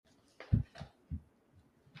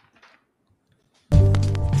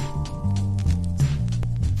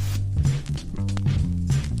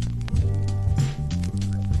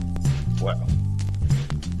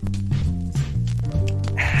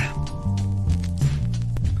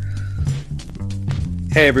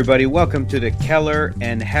Hey everybody, welcome to the Keller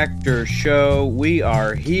and Hector show. We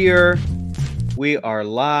are here. We are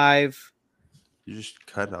live. You just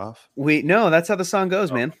cut it off? No, that's how the song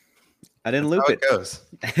goes, man. I didn't loop it. Goes.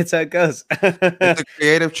 It's how it goes. It's a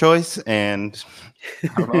creative choice, and I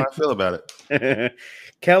don't know how I feel about it.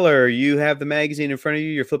 Keller, you have the magazine in front of you.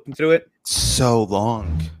 You're flipping through it. So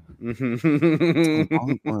long.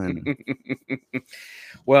 Long one.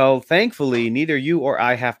 Well, thankfully, neither you or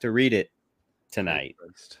I have to read it tonight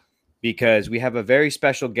because we have a very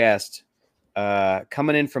special guest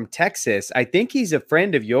coming in from Texas. I think he's a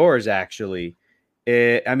friend of yours, actually.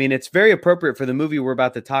 It's very appropriate for the movie we're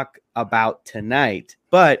about to talk about tonight.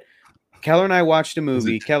 But Keller and I watched a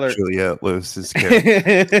movie. Keller, Juliette Lewis's character.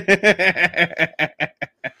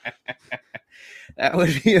 That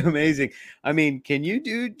would be amazing. I mean, can you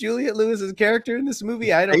do Juliette Lewis's character in this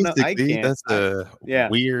movie? I don't know. I can't. That's a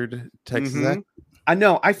weird Texas accent. I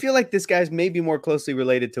know. I feel like this guy's maybe more closely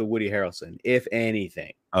related to Woody Harrelson, if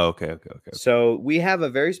anything. Oh, okay. So we have a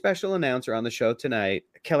very special announcer on the show tonight.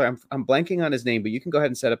 Keller, I'm blanking on his name, but you can go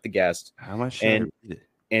ahead and set up the guest. How much and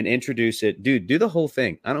introduce it. Dude, do the whole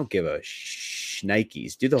thing. I don't give a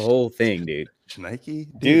shnikes. Do the whole thing, dude. Shnikey?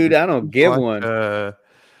 Dude, I don't give one.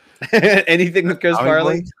 Anything with Chris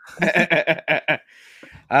Farley?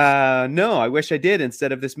 No, I wish I did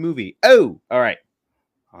instead of this movie. Oh, all right.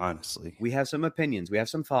 Honestly, we have some opinions. We have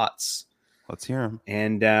some thoughts. Let's hear them.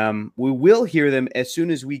 And we will hear them as soon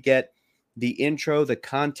as we get the intro, the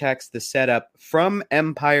context, the setup from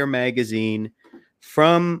Empire Magazine,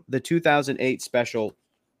 from the 2008 special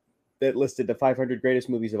that listed the 500 greatest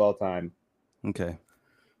movies of all time. Okay.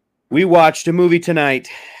 We watched a movie tonight.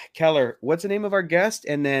 Keller, what's the name of our guest?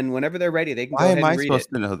 And then whenever they're ready, they can go ahead and read it. Why am I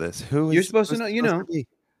supposed to know this? You're supposed to know, you know.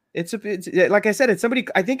 It's like I said, it's somebody.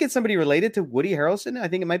 I think it's somebody related to Woody Harrelson. I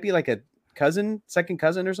think it might be like a second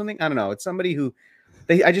cousin or something. I don't know. It's somebody who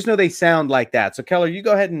I just know they sound like that. So Keller, you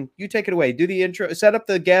go ahead and you take it away. Do the intro, set up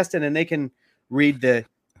the guest, and then they can read the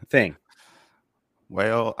thing.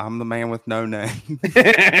 Well, I'm the man with no name.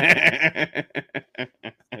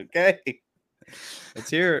 Okay. Let's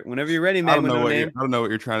hear it. Whenever you're ready, man with no name. I don't know what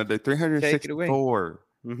you're trying to do. 364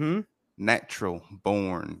 natural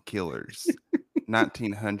born killers.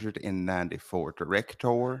 1994.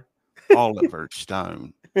 Director Oliver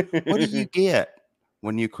Stone. What do you get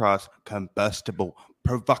when you cross combustible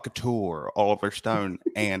provocateur Oliver Stone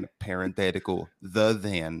and parenthetical the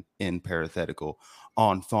then in parenthetical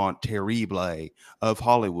enfant terrible of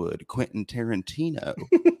Hollywood Quentin Tarantino?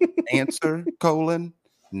 Answer :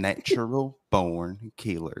 natural born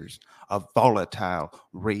killers, a volatile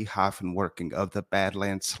working of the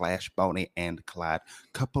Badlands / Bonnie and Clyde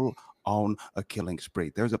couple on a killing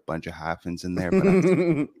spree. There's a bunch of hyphens in there,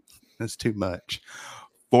 but that's too much.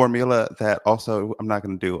 Formula that also, I'm not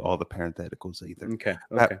going to do all the parentheticals either. Okay.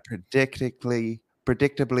 That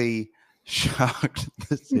predictably shocked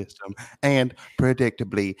the system and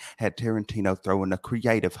predictably had Tarantino throwing a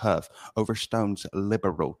creative huff over Stone's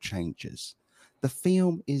liberal changes. The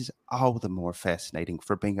film is all the more fascinating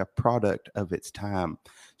for being a product of its time,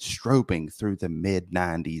 strobing through the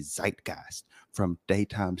mid-90s zeitgeist from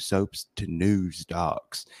daytime soaps to news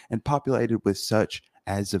docs, and populated with such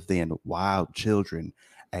as of then wild children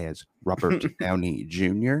as Robert Downey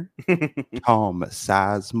Jr., Tom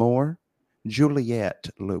Sizemore, Juliette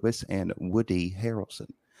Lewis, and Woody Harrelson.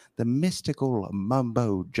 The mystical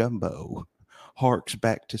mumbo jumbo harks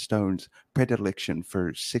back to Stone's predilection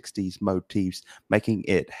for 60s motifs, making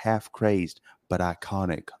it half crazed but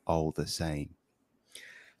iconic all the same.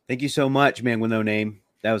 Thank you so much, man with no name.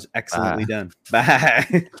 That was excellently done. Bye.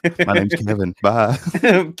 My name's Kevin. Bye.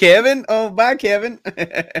 Kevin? Oh, bye, Kevin.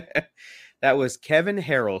 That was Kevin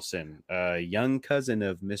Harrelson, a young cousin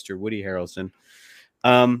of Mr. Woody Harrelson.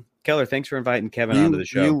 Keller, thanks for inviting Kevin onto the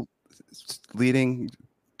show. You leading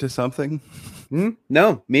to something?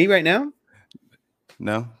 No, me right now?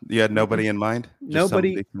 No? You had nobody in mind? Just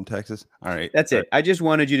nobody from Texas? All right. That's it. I just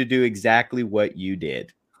wanted you to do exactly what you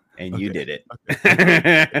did. And you did it.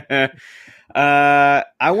 Okay.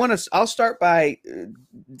 I'll start by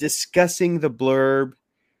discussing the blurb.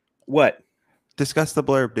 What? Discuss the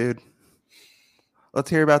blurb, dude. Let's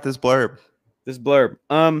hear about this blurb.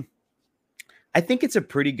 I think it's a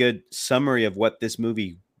pretty good summary of what this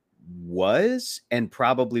movie was and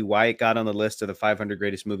probably why it got on the list of the 500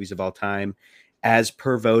 greatest movies of all time as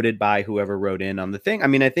per voted by whoever wrote in on the thing. I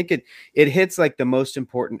mean, I think it hits like the most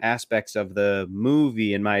important aspects of the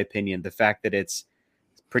movie, in my opinion. The fact that it's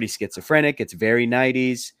pretty schizophrenic. It's very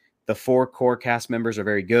 90s. The 4 core cast members are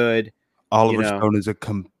very good. Oliver Stone is a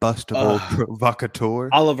combustible provocateur.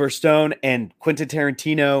 Oliver Stone and Quentin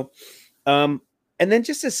Tarantino. And And then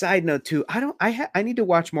just a side note too, I need to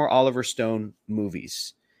watch more Oliver Stone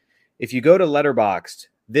movies. If you go to Letterboxd,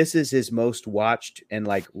 this is his most watched and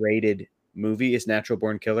like rated movie is Natural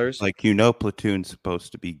Born Killers. Like, Platoon's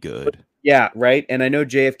supposed to be good. Yeah, right. And I know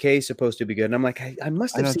JFK is supposed to be good. And I'm like, I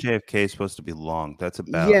must have I know seen. JFK is supposed to be long. That's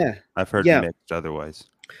about. Yeah, I've heard yeah. mixed otherwise.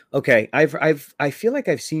 Okay, I feel like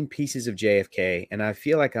I've seen pieces of JFK, and I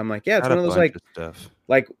feel like I'm like, yeah, it's Got one a of those bunch like of stuff.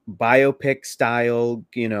 like biopic style,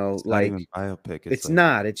 you know, It's like not even biopic. it's like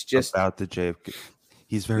not. It's just about the JFK.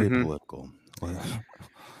 He's very Mhm. political.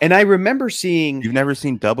 And I remember seeing. You've never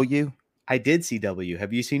seen W? I did see W.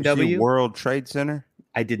 Have you seen You W? seen World Trade Center?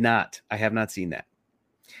 I did not. I have not seen that.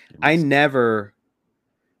 You're I missing- never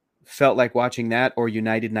felt like watching that or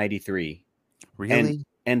United 93. Really?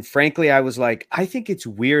 And frankly, I was like, I think it's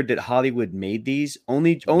weird that Hollywood made these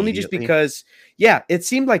only just Immediately? because, yeah, it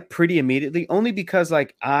seemed like pretty immediately, only because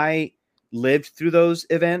like I lived through those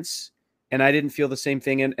events and I didn't feel the same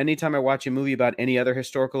thing. And anytime I watch a movie about any other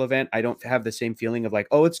historical event, I don't have the same feeling of like,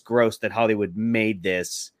 oh, it's gross that Hollywood made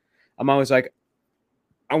this. I'm always like,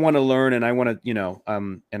 I want to learn and I want to, you know,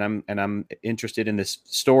 and I'm interested in this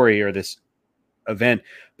story or this event.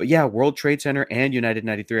 But yeah, World Trade Center and United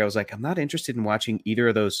 93. I was like, I'm not interested in watching either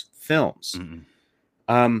of those films.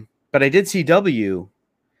 Mm-mm. But I did see W,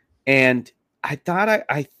 and I thought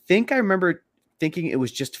I think I remember thinking it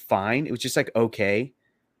was just fine. It was just like okay.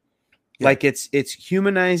 Yeah. Like it's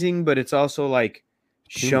humanizing, but it's also like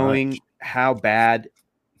Too showing much. how bad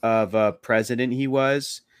of a president he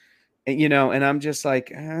was. And, you know, and I'm just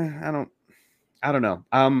like, I don't know.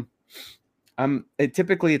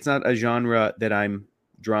 Typically it's not a genre that I'm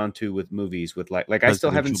drawn to with movies with like I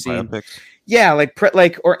still haven't seen biopics. yeah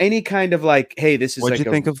like or any kind of like, hey, this is What'd like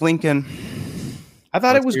you think of Lincoln? I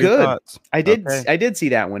thought it was Let's hear your good. thoughts. I did Okay. I did see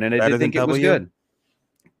that one and I Better did think than it was W? good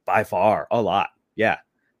by far, a lot. Yeah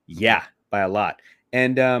by a lot.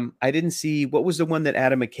 And I didn't see, what was the one that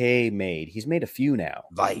Adam McKay made? He's made a few now.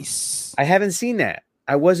 Vice. I haven't seen that.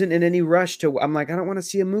 I wasn't in any rush to. I'm like, I don't want to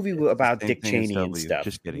see a movie It's the about same Dick thing as Cheney and W. stuff.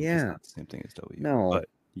 Just kidding. It's Yeah, not the same thing as W. No. But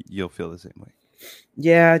you'll feel the same way.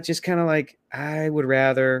 yeah, just kind of like I would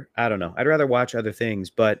rather. I don't know. I'd rather watch other things.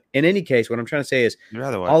 But in any case, what I'm trying to say is You'd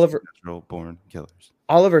rather watch Natural Born Killers.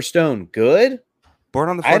 Oliver Stone, good. Born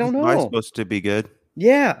on the I don't 4th of July is know. supposed to be good.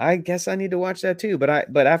 Yeah, I guess I need to watch that too. But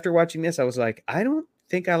after watching this, I was like, I don't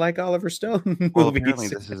think I like Oliver Stone Well, movies. apparently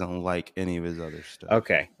this isn't like any of his other stuff.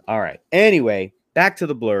 Okay, all right. Anyway, back to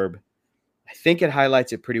the blurb. I think it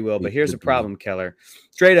highlights it pretty well, but here's the problem, Keller.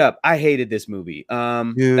 Straight up, I hated this movie.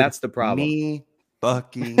 Dude, That's the problem. Me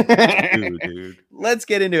fucking too, dude. Let's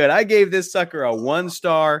get into it. I gave this sucker a 1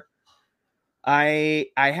 star. I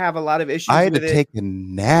have a lot of issues I had with to it. take a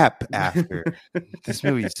nap after. This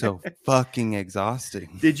movie is so fucking exhausting.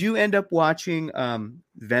 Did you end up watching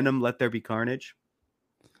Venom Let There Be Carnage?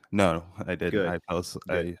 No, I didn't. Good. I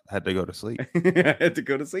had to go to sleep. I had to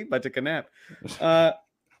go to sleep. I took a nap.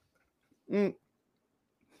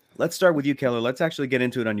 Let's start with you, Keller. Let's actually get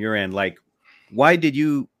into it on your end. Like, why did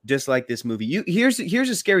you dislike this movie? Here's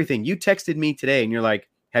a scary thing. You texted me today and you're like,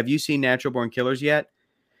 have you seen Natural Born Killers yet?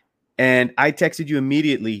 And I texted you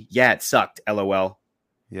immediately, yeah, it sucked, LOL.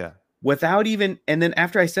 Yeah. Without even, and then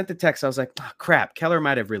after I sent the text, I was like, oh, crap, Keller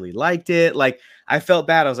might have really liked it. Like, I felt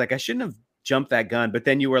bad. I was like, I shouldn't have jumped that gun. But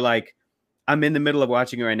then you were like, I'm in the middle of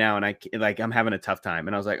watching it right now, and I'm having a tough time.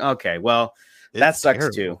 And I was like, okay, well, that sucks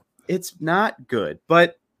terrible. too. It's not good,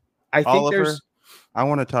 but I think Oliver, I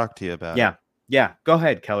want to talk to you about it. Yeah. Go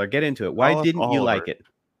ahead, Keller. Get into it. Why didn't you like it?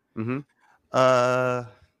 Mm-hmm.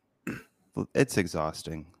 It's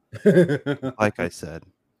exhausting. Like I said.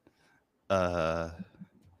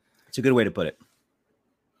 It's a good way to put it.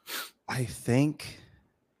 I think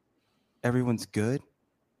everyone's good.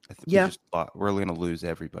 Yeah. We're going to lose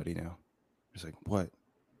everybody now. It's like, what?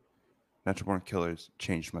 Natural Born Killers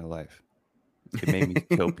changed my life. It made me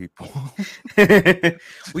kill people.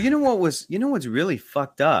 Well, you know what's really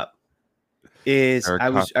fucked up is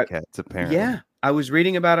copycats, apparently. Yeah, I was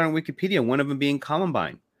reading about it on Wikipedia. One of them being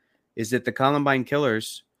Columbine, is that the Columbine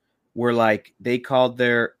killers were like, they called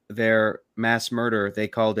their mass murder, they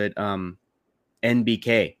called it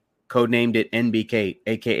NBK, codenamed it NBK,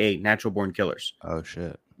 aka Natural Born Killers. Oh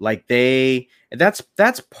shit! Like that's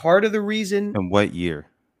part of the reason. And what year?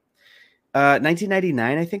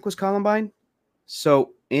 1999, I think, was Columbine.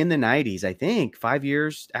 So in the 90s, I think 5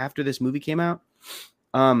 years after this movie came out.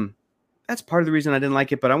 That's part of the reason I didn't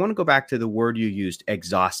like it. But I want to go back to the word you used,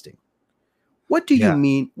 exhausting. What do you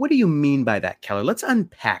mean? What do you mean by that, Keller? Let's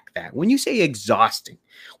unpack that. When you say exhausting,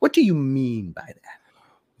 what do you mean by that?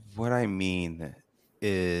 What I mean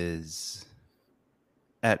is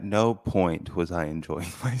At no point was I enjoying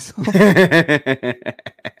myself.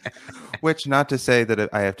 Which, not to say that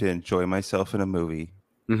I have to enjoy myself in a movie,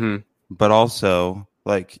 Hmm. but also,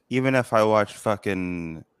 like, even if I watch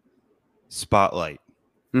fucking Spotlight,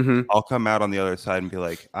 Hmm. I'll come out on the other side and be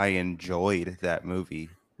like, I enjoyed that movie.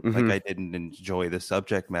 Like, Hmm. I didn't enjoy the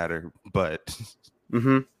subject matter, but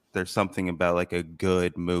Hmm. there's something about like a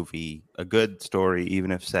good movie, a good story,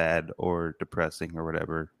 even if sad or depressing or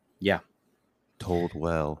whatever, Yeah. told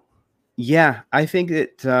well. Yeah. I think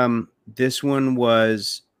that this one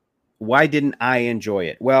was. Why didn't I enjoy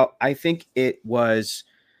it? Well, I think it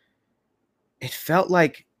felt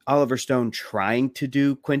like Oliver Stone trying to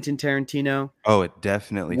do Quentin Tarantino Oh, it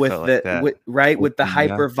definitely with felt like that with the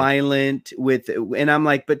hyper nothing. violent and I'm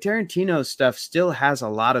like, but Tarantino's stuff still has a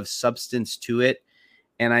lot of substance to it.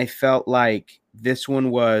 And I felt like this one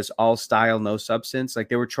was all style, no substance. Like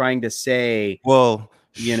they were trying to say, Well,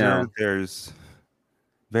 you sure, know, there's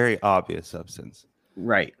very obvious substance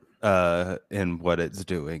right. in what it's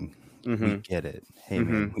doing. We Mm-hmm. get it. Hey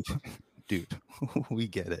Mm-hmm. man, dude, we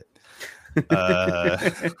get it. Uh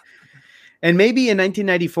And maybe in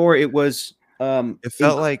 1994 it was it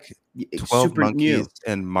felt like 12 super Monkeys new.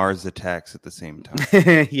 and Mars Attacks at the same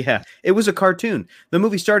time. Yeah, it was a cartoon. The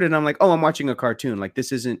movie started and I'm like, "Oh, I'm watching a cartoon. Like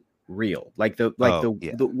this isn't real." Like Oh,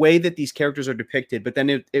 yeah. the way that these characters are depicted, but then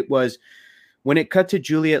it was when it cut to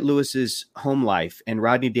Juliette Lewis's home life and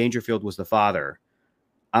Rodney Dangerfield was the father.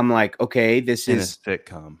 I'm like, "Okay, this In a is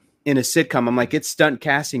sitcom. in a sitcom." I'm like, "It's stunt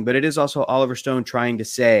casting, but it is also Oliver Stone trying to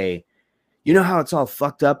say, you know how it's all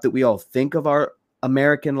fucked up that we all think of our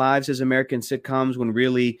American lives as American sitcoms when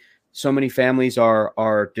really so many families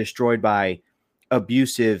are destroyed by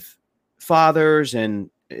abusive fathers and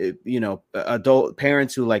adult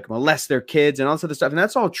parents who like molest their kids and all this other stuff. And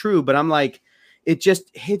that's all true, but I'm like, it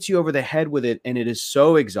just hits you over the head with it and it is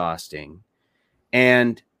so exhausting.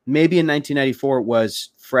 And maybe in 1994 it was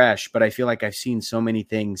fresh, but I feel like I've seen so many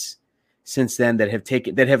things since then that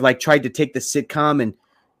have like tried to take the sitcom and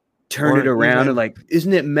turn it Or around and even, like,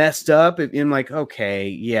 isn't it messed up? And I'm like, okay,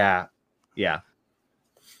 yeah. yeah,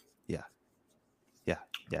 yeah,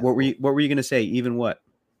 yeah. What were you gonna say? Even what?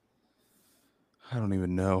 I don't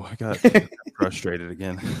even know. I got frustrated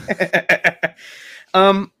again.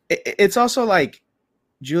 It's also like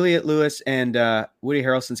Juliette Lewis and Woody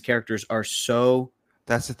Harrelson's characters are so,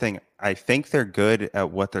 That's the thing. I think they're good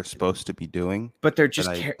at what they're supposed to be doing, but they're but just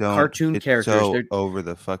I don't. cartoon It's characters. so They're over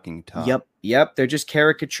the fucking top. yep. They're just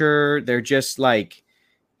caricature. They're just like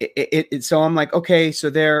so I'm like, okay, so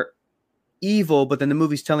they're evil, but then the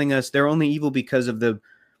movie's telling us they're only evil because of the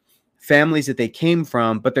families that they came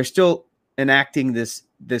from, but they're still enacting this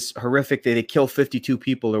horrific that they kill 52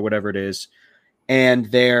 people or whatever it is, and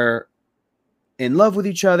they're in love with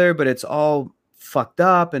each other, but it's all fucked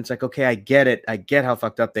up. And it's like, okay, I get it. I get how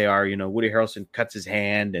fucked up they are. You know, Woody Harrelson cuts his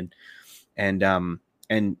hand and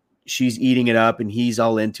she's eating it up and he's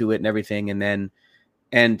all into it and everything. And then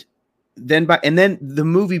the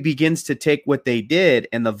movie begins to take what they did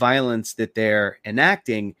and the violence that they're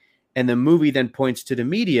enacting, and the movie then points to the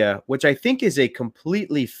media, which I think is a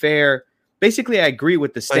completely fair. Basically, I agree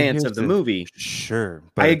with the But stance here's of the the movie. sure, I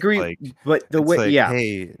but agree, but the way, yeah,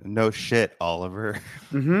 hey, no shit, Oliver.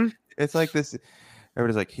 mm-hmm. It's like this.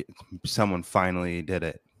 Everybody's like, someone finally did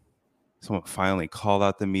it. Someone finally called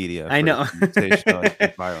out the media I for know.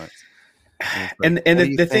 sensationalized violence. And it's like, And what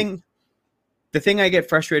do you the think? thing I get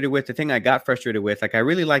frustrated with, the thing I got frustrated with, like I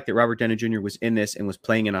really liked that Robert Downey Jr. was in this and was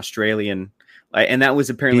playing an Australian, and that was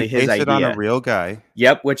He apparently his based it on a idea. real guy.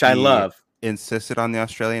 Yep, which I He love. insisted on the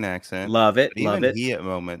Australian accent. Love it, But love even it. he at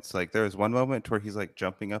moments, like there was one moment where he's like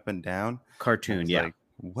jumping up and down. I Cartoon, was yeah, like,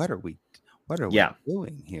 what are we yeah.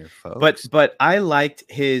 doing here, folks? But I liked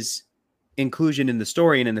his inclusion in the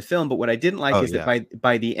story and in the film. But what I didn't like Oh is that yeah.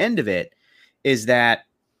 by the end of it, is that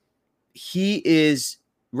he is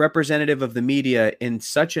representative of the media in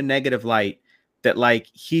such a negative light that like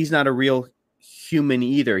he's not a real human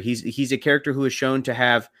either. He's a character who is shown to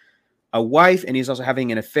have a wife and he's also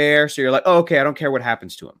having an affair. So you're like, oh, okay, I don't care what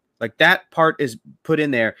happens to him. Like that part is put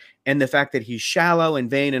in there, and the fact that he's shallow and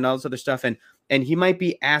vain and all this other stuff, and he might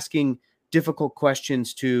be asking difficult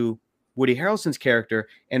questions to Woody Harrelson's character.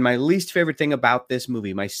 And my least favorite thing about this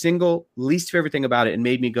movie, my single least favorite thing about it, and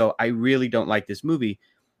made me go, I really don't like this movie,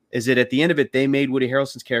 is that at the end of it, they made Woody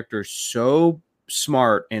Harrelson's character so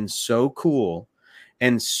smart and so cool,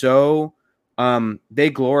 and so they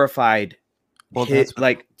glorified Well, his that's what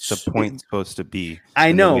like. the point's supposed to be. I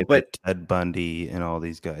And the know, way that but Ted Bundy and all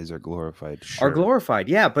these guys are glorified. are Sure. glorified,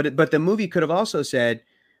 yeah. But the movie could have also said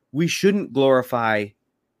we shouldn't glorify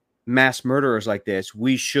mass murderers like this.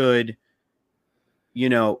 We should you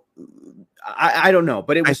know, I don't know,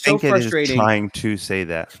 but it I was so think it is frustrating. trying to say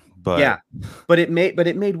that, but Yeah, but it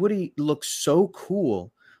made Woody look so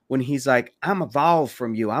cool when he's like, "I'm evolved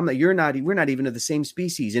from you. You're not. We're not even of the same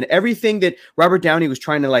species." And everything that Robert Downey was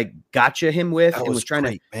trying to like gotcha him with, that and was was trying to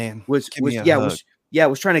great, man. was Give me a yeah hug.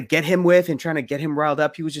 was trying to get him with and trying to get him riled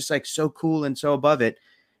up. He was just like so cool and so above it.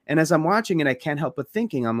 And as I'm watching it, I can't help but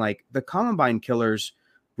thinking, I'm like, the Columbine killers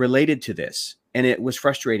related to this, and it was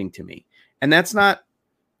frustrating to me. And it's not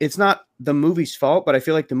the movie's fault, but I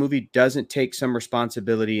feel like the movie doesn't take some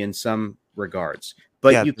responsibility in some regards.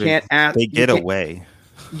 But Yeah, you can't ask. they get away.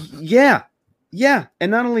 Yeah, yeah, and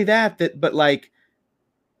not only that, but like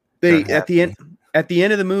They're they happy. at the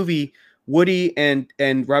end of the movie, Woody and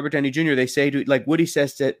Robert Downey Jr. they say to like Woody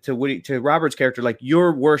says to Robert's character like,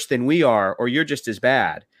 "You're worse than we are, or you're just as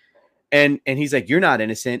bad," and he's like, "You're not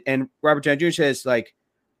innocent," and Robert Downey Jr. says like,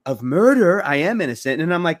 "Of murder, I am innocent,"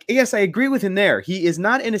 and I'm like, "Yes, I agree with him there. He is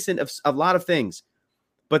not innocent of a lot of things."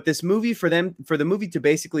 But this movie for the movie to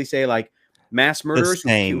basically say like mass murderers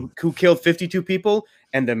who killed 52 people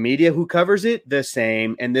and the media who covers it the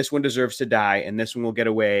same, and this one deserves to die and this one will get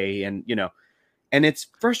away, and and it's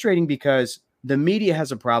frustrating because the media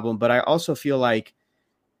has a problem, but I also feel like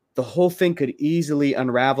the whole thing could easily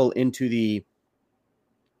unravel into the,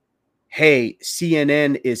 hey,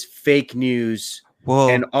 CNN is fake news. Well,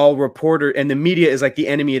 and all reporter and the media is like the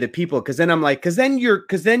enemy of the people. Cause then I'm like, cause then you're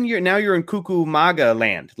now you're in cuckoo MAGA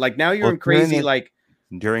land. Like now you're in crazy,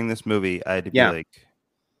 during this movie, I had to be Yeah. like,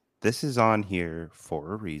 this is on here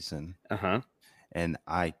for a reason. And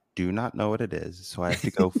I do not know what it is. So I have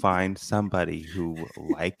to go find somebody who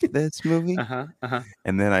liked this movie.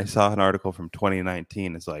 And then I saw an article from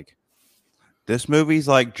 2019. It's like, this movie's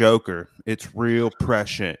like Joker. It's real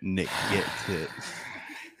prescient and it gets it.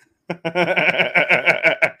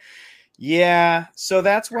 Yeah, so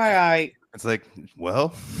that's why it's like,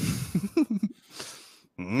 well,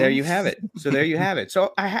 there you have it.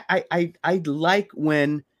 So I like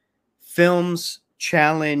when films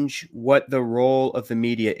challenge what the role of the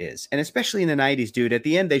media is, and especially in the 90s, dude. At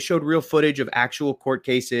the end, they showed real footage of actual court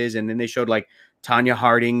cases, and then they showed like Tanya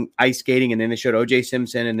Harding ice skating, and then they showed OJ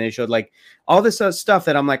Simpson, and they showed like all this stuff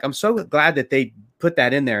that I'm like, I'm so glad that they put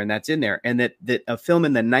that in there, and that's in there, and that a film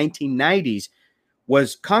in the 1990s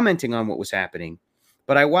was commenting on what was happening.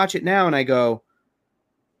 But I watch it now and I go,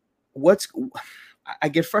 I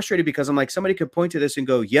get frustrated because I'm like, somebody could point to this and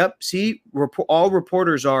go, yep, see, all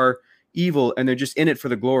reporters are evil and they're just in it for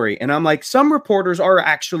the glory. And I'm like, some reporters are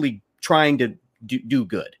actually trying to do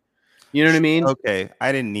good. You know what I mean? Okay.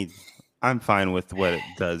 I'm fine with what it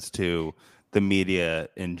does to the media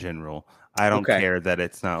in general. I don't care that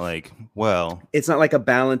it's not like, well, it's not like a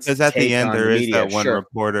balance. Because at the end, there is that one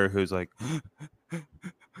reporter who's like,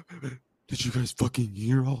 did you guys fucking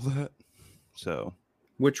hear all that? So,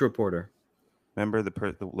 which reporter? Remember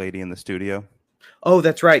the lady in the studio? Oh,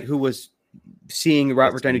 that's right. Who was seeing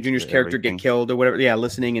Robert Downey Jr.'s character get killed or whatever. Yeah,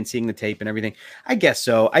 listening and seeing the tape and everything. I guess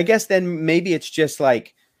so. I guess then maybe it's just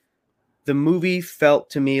like the movie felt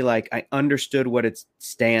to me like I understood what its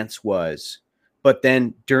stance was. But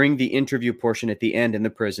then during the interview portion at the end in the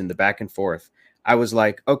prison, the back and forth, I was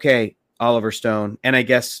like, okay, Oliver Stone, and I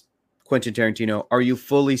guess Quentin Tarantino, are you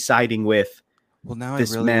fully siding with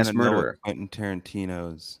this mass murderer? Quentin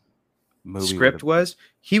Tarantino's movie script was?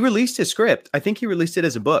 He released his script. I think he released it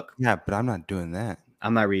as a book. Yeah, but I'm not doing that.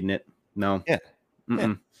 I'm not reading it. No. Yeah.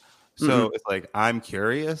 So it's like, I'm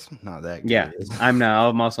curious. Not that curious. Yeah,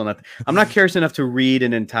 I'm also not. I'm not curious enough to read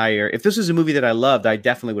an entire. If this was a movie that I loved, I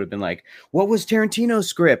definitely would have been like, what was Tarantino's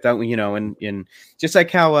script? And just like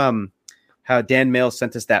how Dan Mills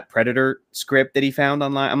sent us that Predator script that he found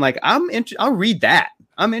online. I'm like, I'll read that.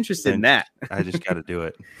 I'm interested in that. I just got to do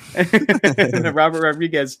it. The Robert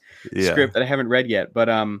Rodriguez script that I haven't read yet. But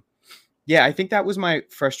yeah, I think that was my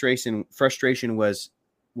frustration. Frustration was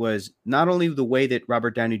not only the way that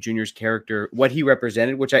Robert Downey Jr.'s character, what he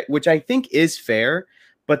represented, which I think is fair,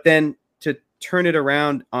 but then to turn it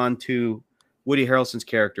around onto Woody Harrelson's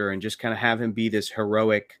character and just kind of have him be this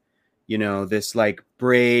heroic, this like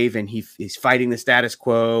brave, and he's fighting the status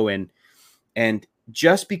quo, and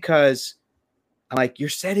just because I'm like, you're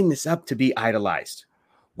setting this up to be idolized.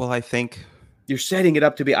 Well, I think you're setting it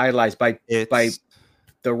up to be idolized by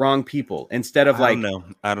the wrong people instead of I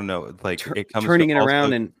don't know. Like it comes turning it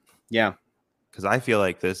around and yeah. Because I feel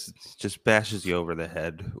like this just bashes you over the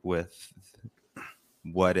head with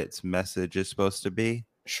what its message is supposed to be.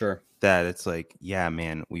 Sure. That it's like, yeah,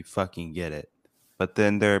 man, we fucking get it. But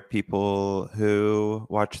then there are people who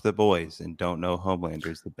watch The Boys and don't know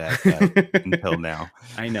Homelander's the bad guy until now.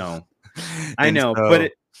 I know. So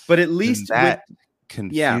but at least that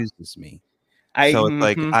confuses me. So it's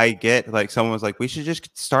like mhm. I get like someone was like, we should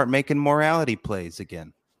just start making morality plays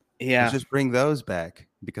again. Let's Yeah. just bring those back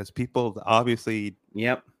because people obviously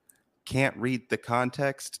Yep. can't read the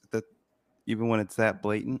context that even when it's that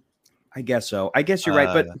blatant. I guess so. I guess you're right,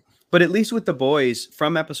 Uh, but at least with The Boys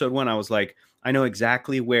from episode 1, I was like, I know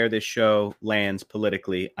exactly where this show lands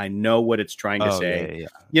politically. I know what it's trying to oh yeah, say. yeah, yeah.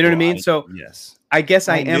 You know what I Well, mean? So yes, I guess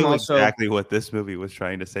I I am knew also, exactly what this movie was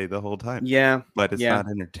trying to say the whole time, yeah, but it's yeah, not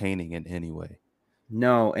entertaining in any way.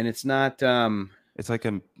 no, and it's not. It's like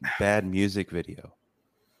a bad music video.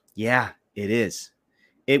 Yeah, it is.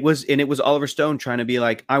 It was Oliver Stone trying to be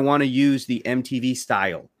like, I want to use the MTV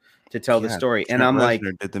style to tell the Yeah, story, and Trent I'm like,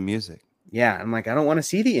 Reznor did the music. yeah, I'm like, I don't want to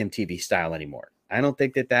see the MTV style anymore. I don't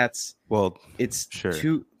think that that's Well, it's sure.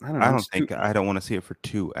 too. I don't know. It's too. I don't want to see it for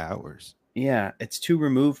 2 hours. Yeah, it's too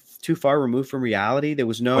far removed from reality. There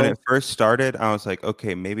was When it no. first started, I was like,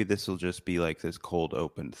 okay, maybe this will just be like this cold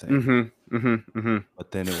open thing. Mm-hmm. Mm-hmm. Mm-hmm.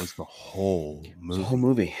 But then it was the whole It's a whole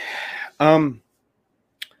movie. movie. Um,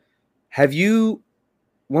 have you?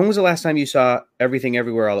 When was the last time you saw Everything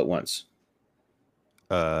Everywhere All at Once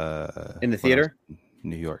in the When I was theater? in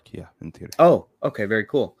New York, yeah, in theater. Oh, okay, very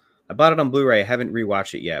cool. I bought it on Blu-ray. I haven't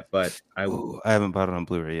rewatched it yet, but Ooh, I haven't bought it on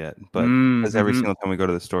Blu-ray yet, but because every Mm-hmm. single time we go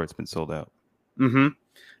to the store, it's been sold out, Mm-hmm.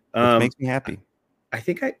 which makes me happy. I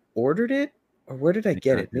think I ordered it, or where did I I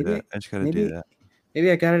get gotta it? do that. I just gotta do Maybe, that.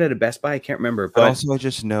 maybe I got it at a Best Buy. I can't remember, But but also, I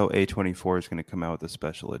just know A24 is going to come out with a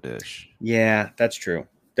special edition. yeah, that's true.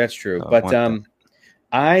 That's true. So I But want that.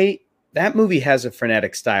 I that movie has a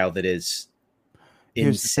frenetic style that is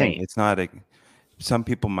Here's the thing: insane. it's not a. Some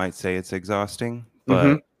people might say it's exhausting,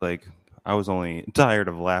 Mm-hmm. but like I was only tired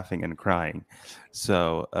of laughing and crying.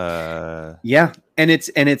 So Yeah, and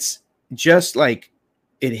it's just like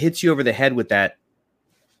it hits you over the head with that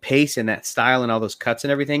pace and that style and all those cuts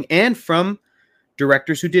and everything, and from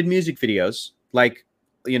directors who did music videos, like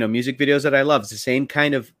music videos that I love. It's the same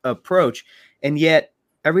kind of approach, and yet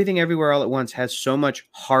Everything Everywhere All at Once has so much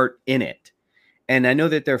heart in it. And I know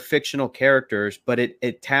that they're fictional characters, but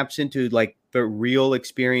it taps into like the real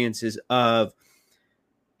experiences of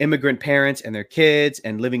immigrant parents and their kids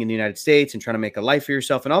and living in the United States and trying to make a life for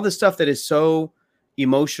yourself and all this stuff that is so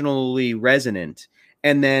emotionally resonant.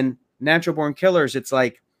 And then Natural Born Killers, it's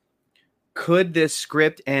like, could this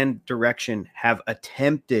script and direction have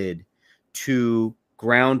attempted to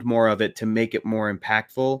ground more of it to make it more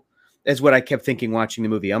impactful? Is what I kept thinking watching the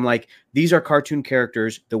movie. I'm like, these are cartoon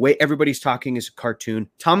characters. The way everybody's talking is a cartoon.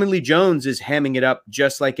 Tommy Lee Jones is hamming it up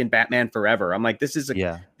just like in Batman Forever. I'm like, this is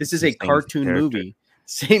yeah, a the same cartoon character. movie.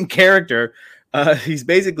 Same character. He's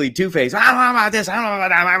basically Two-Face. I don't know about this. I don't know about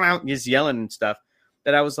that. Just yelling and stuff.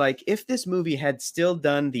 That I was like, if this movie had still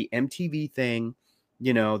done the MTV thing,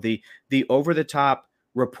 the over the top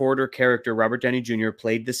reporter character, Robert Downey Jr.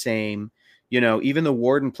 played the same. Even the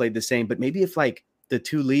warden played the same. But maybe if like the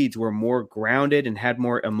two leads were more grounded and had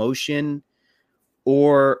more emotion,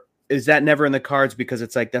 or is that never in the cards because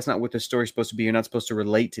it's like that's not what the story's supposed to be? You're not supposed to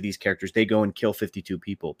relate to these characters. They go and kill 52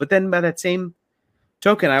 people. But then by that same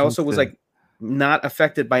token, I I think also was like not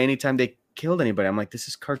affected by any time they killed anybody. I'm like, this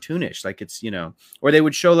is cartoonish. Like it's, or they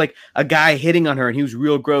would show like a guy hitting on her and he was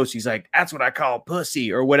real gross. He's like, that's what I call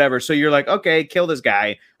pussy or whatever. So you're like, okay, kill this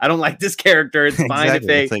guy. I don't like this character. It's fine if exactly.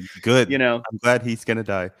 they, It's like good. you know, I'm glad he's gonna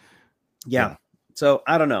die. yeah. So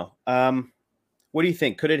I don't know. What do you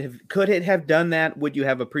think? Could it have done that? Would you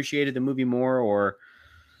have appreciated the movie more, or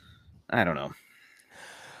I don't know.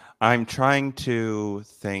 I'm trying to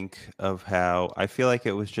think of how I feel like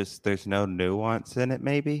it was just there's no nuance in it,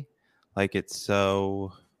 maybe. Like it's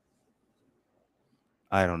so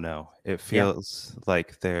I don't know. It Yeah. feels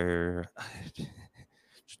like they're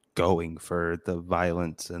going for the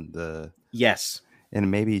violence Yes.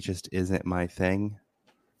 and maybe it just isn't my thing.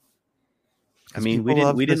 I 'Cause mean, people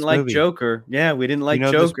love we didn't this like movie. Joker. Yeah, we didn't You like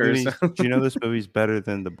know this Joker. movie? So. Do you know this movie's better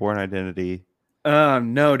than The Bourne Identity?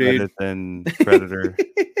 No, Better dude. than Predator?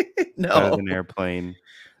 Better No. than Airplane?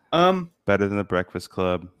 Um, Better than The Breakfast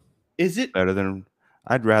Club? is it? Better than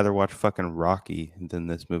I'd rather watch fucking Rocky than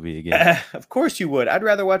this movie again. Of course you would. I'd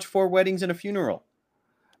rather watch Four Weddings and a Funeral.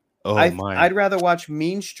 Oh my! I'd rather watch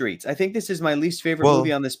Mean Streets. I think this is my least favorite movie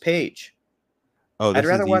Well, on this page. oh, I'd this is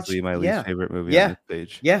rather watch. easily my least favorite movie on Yeah, this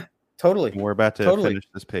page. yeah, totally, We're about to totally. finish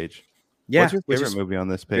this page. Yeah, What's your which favorite is movie on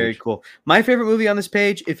this page? very cool. My favorite movie on this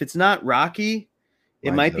page, if it's not Rocky, it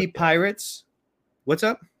Mine's might be Zodiac. Pirates. What's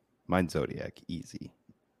up? Mine's Zodiac, easy.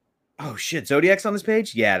 Oh shit, Zodiac's on this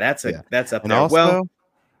page. Yeah, that's Yeah. up And there. also, Well,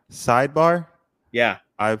 sidebar, yeah.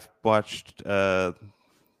 I've watched the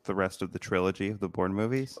rest of the trilogy of the Bourne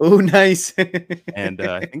movies, Oh, nice. and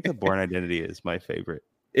I think The Bourne Identity is my favorite.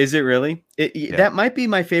 Is it really? Yeah. That might be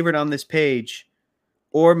my favorite on this page,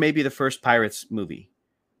 or maybe the first Pirates movie.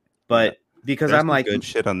 But because There's I'm some like, good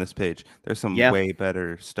shit on this page. There's some yeah, way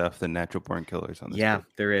better stuff than Natural Born Killers on this yeah, page.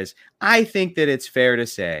 there is. I think that it's fair to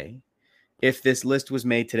say, if this list was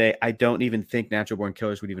made today, I don't even think Natural Born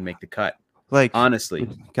Killers would even make the cut. Like, Honestly,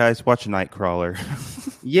 guys, watch Nightcrawler.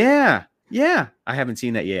 yeah, yeah. I haven't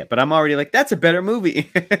seen that yet, but I'm already like, that's a better movie.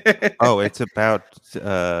 Oh, it's about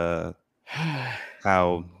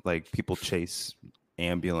how like people chase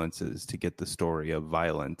ambulances to get the story of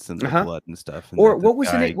violence and the blood and stuff. And or that what was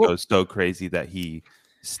guy the name? What, goes so crazy that he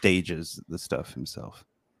stages the stuff himself.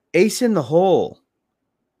 Ace in the Hole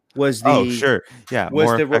was the. Oh, sure. Yeah, was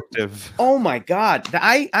more the, effective. Oh my God.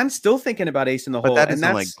 I'm still thinking about Ace in the Hole. But that and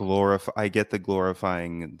isn't that's like I get the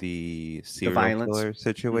glorifying the serial violence. killer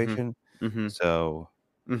situation. Mm-hmm. So,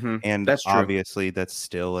 Mm-hmm. and That's true. obviously that's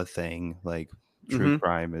still a thing. Like true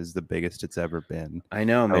crime is the biggest it's ever been. I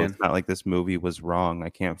know, man. It's not like this movie was wrong. I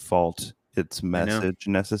can't fault its message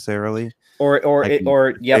necessarily.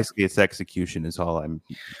 Basically its execution is all I'm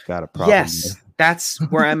got a problem with. That's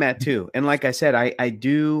where I'm at too. And like I said, I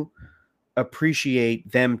do appreciate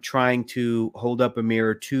them trying to hold up a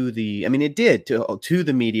mirror to it did to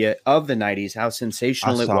the media of the 90s, how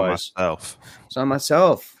sensational it was. Saw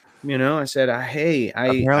myself. I said,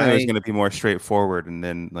 apparently it was going to be more straightforward, and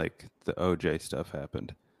then like the OJ stuff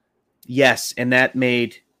happened. Yes, and that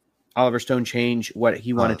made Oliver Stone change what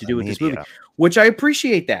he wanted to do with this movie, which I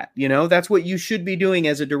appreciate that. That's what you should be doing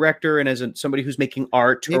as a director and as somebody who's making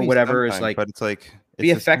art or whatever. Is like, but it's like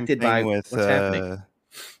be affected by what's happening.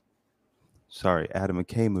 Sorry, Adam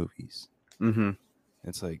McKay movies. Mm-hmm.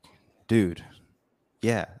 It's like, dude,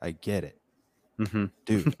 yeah, I get it. Mm-hmm.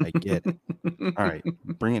 Dude, I get it. All right,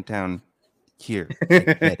 bring it down here. I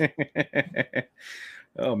get it.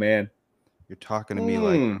 Oh man, you're talking to me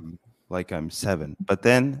like I'm 7. But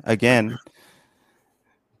then again,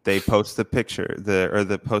 they post the picture,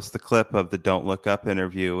 post the clip of the "Don't Look Up"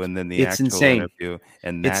 interview, and then the actual interview,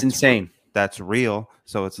 and that's insane. That's real.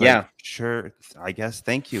 So it's like, sure, I guess.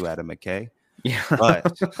 Thank you, Adam McKay. Yeah,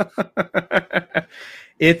 but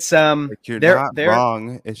it's like you're not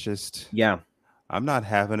wrong. It's just I'm not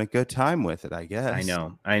having a good time with it, I guess. I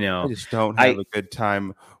know. I just don't have a good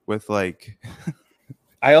time with like.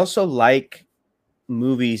 I also like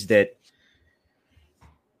movies that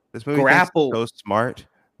this movie grapple so smart,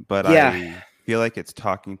 but I feel like it's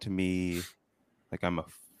talking to me like I'm a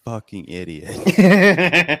fucking idiot.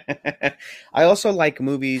 I also like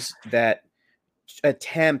movies that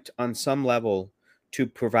attempt on some level to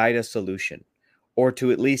provide a solution, or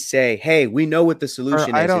to at least say, hey, we know what the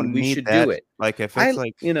solution is and we should do it. Like if it's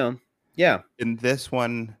in this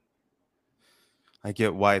one, I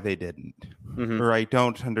get why they didn't, or I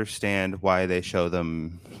don't understand why they show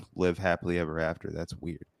them live happily ever after. That's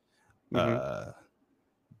weird. But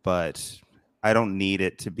I don't need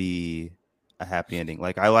it to be a happy ending.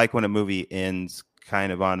 Like I like when a movie ends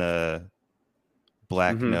kind of on a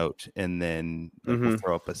black note, and then we'll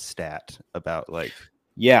throw up a stat about like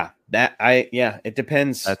it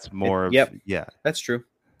depends. That's more that's true.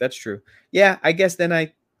 Yeah, I guess then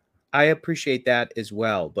I appreciate that as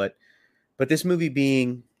well, but this movie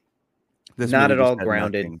being not at all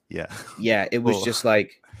grounded, it was just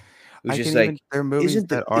like there are movies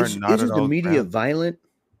that are not at all the media grounded. Violent?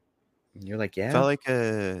 And you're like, felt like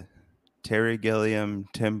a Terry Gilliam,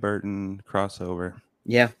 Tim Burton crossover.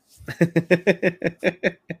 Yeah.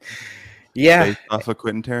 Based off a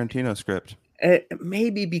Quentin Tarantino script.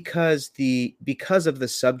 Maybe because of the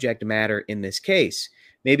subject matter in this case.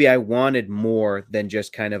 Maybe I wanted more than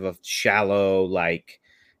just kind of a shallow, like,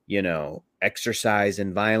 exercise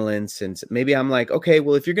in violence. And maybe I'm like, okay,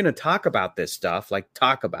 well, if you're going to talk about this stuff, like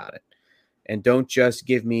talk about it, and don't just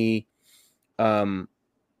give me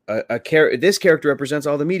this character represents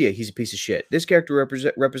all the media. He's a piece of shit. This character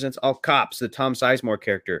represents all cops. The Tom Sizemore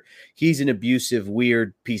character. He's an abusive,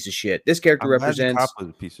 weird piece of shit. This character represents. The cop was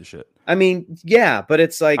a piece of shit. I mean, yeah, but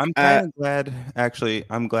it's like I'm kind of glad. Actually,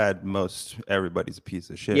 I'm glad most everybody's a piece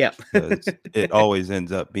of shit. Yeah, because it always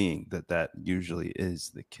ends up being that usually is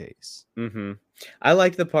the case. Mm-hmm. I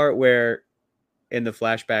like the part where, in the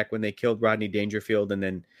flashback, when they killed Rodney Dangerfield, and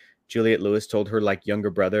then Juliette Lewis told her like younger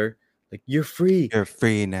brother, like, you're free. You're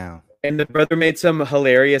free now. And the brother made some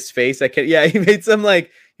hilarious face. He made some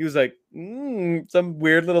he was like, some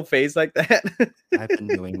weird little face like that. I've been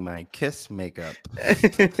doing my kiss makeup.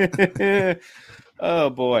 Oh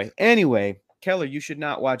boy. Anyway, Keller, you should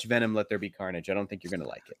not watch Venom: Let There Be Carnage. I don't think you're gonna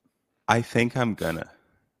like it. I think I'm gonna.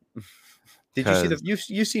 Did you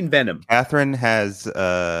see you've seen Venom? Catherine has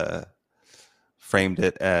framed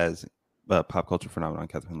it as a pop culture phenomenon,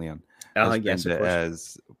 Catherine Leon. Oh, has yes, been of course.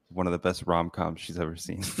 as one of the best rom-coms she's ever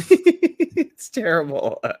seen. It's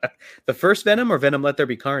terrible. The first Venom or Venom Let There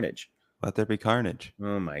Be Carnage? Let There Be Carnage.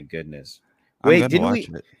 Oh my goodness. I'm Wait, gonna didn't watch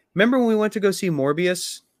we it. remember when we went to go see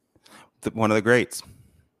Morbius? One of the greats.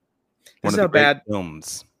 This One is of the how great bad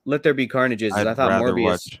films. Let There Be Carnage is. I I'd thought rather Morbius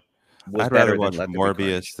watch. was I'd rather better than watch Let There Be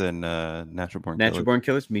Carnage. Morbius than Natural Born Natural Killers. Born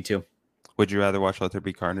Killers? Me too. Would you rather watch Let There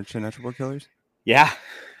Be Carnage than Natural Born Killers? Yeah,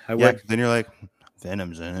 I Yeah, would. 'cause then you're like,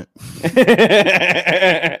 Venom's in it.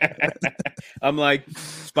 I'm like,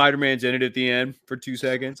 Spider-Man's in it at the end for 2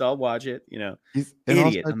 seconds. I'll watch it. And Idiot.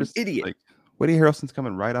 also I'm an just idiot. like Woody Harrelson's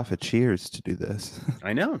coming right off of Cheers to do this.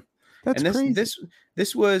 I know. That's And crazy.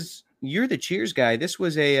 this was, you're the Cheers guy. This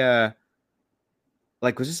was a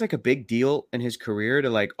was this like a big deal in his career to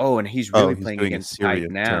like, oh, and he's really he's playing doing a against type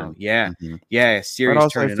serious now. turn. Yeah. Mhm. Yeah, But serious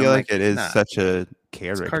also, turn. I And feel I'm like it is nah, such a it's a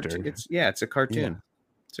character. cartoon. It's a cartoon. Yeah.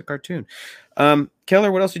 It's a cartoon.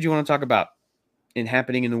 Keller, what else did you want to talk about in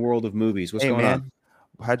happening in the world of movies? What's Hey, going man,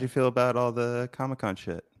 on? how'd you feel about all the Comic-Con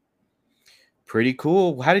shit? Pretty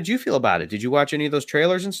cool. How did you feel about it? Did you watch any of those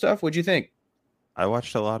trailers and stuff? What'd you think? I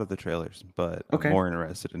watched a lot of the trailers, but Okay. I'm more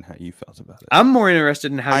interested in how you felt about it. I'm more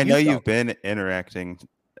interested in how I know you you've been interacting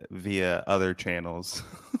via other channels.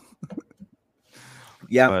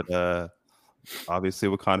 Yeah. But obviously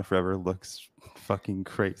Wakanda Forever looks fucking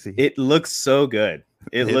crazy. It looks so good.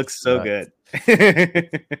 It It's looks so nuts.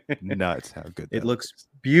 good. Nuts how good It that looks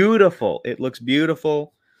beautiful. It looks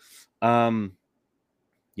beautiful.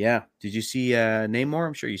 Yeah. Did you see Namor?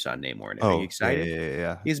 I'm sure you saw Namor. Are you excited?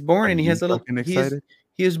 Yeah. He's born Are and he you has little. fucking excited?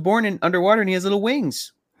 He was born in underwater and he has little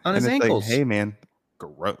wings on his And it's ankles. like, hey man,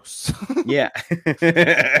 gross. Yeah.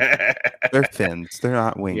 They're fins. They're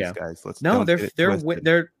not wings, Yeah. guys. No, don't get it twisted.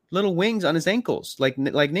 they're little wings on his ankles, like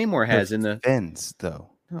Namor has They're in the. fins, though.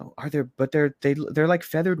 No, are there? But they're like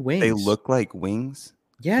feathered wings. They look like wings.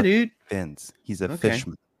 Yeah, but dude. Fins. He's a Okay.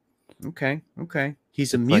 fishman. Okay.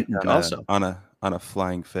 He's a It's like mutant also. on a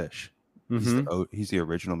flying fish. Mhm. He's the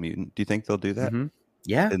original mutant. Do you think they'll do that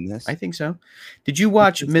Yeah, in this? I think so. Did you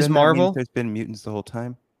watch Because Ms. then that means Marvel? there's been mutants the whole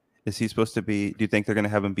time. Is he supposed to be? Do you think they're going to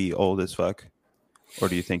have him be old as fuck, or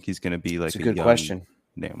do you think he's going to be like It's a good young question.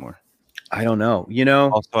 Namor? I don't know. You know,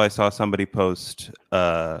 Also, I saw somebody post,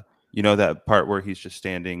 that part where he's just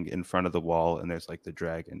standing in front of the wall and there's like the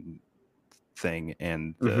dragon thing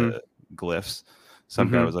and the glyphs. Some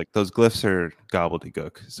guy was like, those glyphs are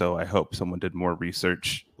gobbledygook. So I hope someone did more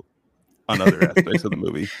research on other aspects of the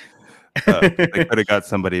movie. They could have got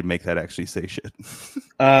somebody to make that actually say shit.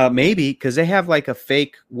 maybe because they have like a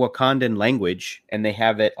fake Wakandan language and they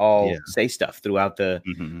have it all say stuff throughout the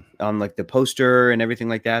on like the poster and everything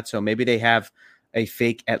like that. So maybe they have a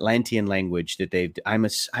fake Atlantean language that they've. I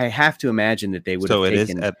have to imagine that they would have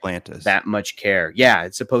taken is Atlantis. that much care. Yeah,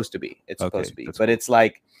 it's supposed to be. It's supposed to be, but cool. It's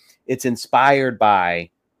like it's inspired by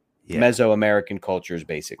Mesoamerican cultures,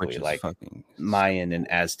 basically, like Mayan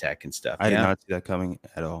and Aztec and stuff. I did not see that coming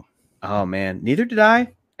at all. Oh man, neither did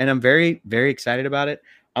I, and I'm very, very excited about it.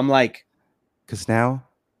 I'm like, because now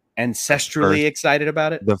ancestrally excited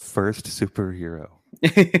about it. The first superhero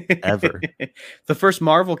ever. The first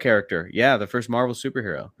Marvel character, the first Marvel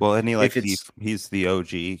superhero. Well, and he's the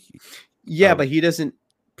OG. Yeah, but he doesn't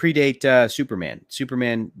predate Superman.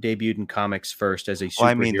 Superman debuted in comics first as a superhero.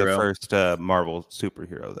 I mean, the first Marvel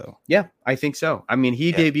superhero, though. Yeah, I think so. I mean,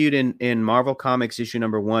 he debuted in Marvel Comics issue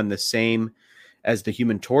number 1, the same as the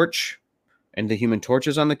Human Torch, and the Human Torch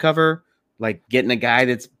is on the cover, like getting a guy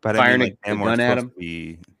that's firing a gun at him.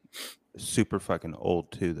 Be super fucking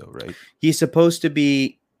old too, though, right? He's supposed to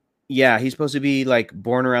be, he's supposed to be like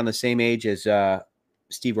born around the same age as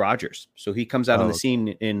Steve Rogers. So he comes out on the scene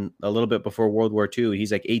in a little bit before World War II.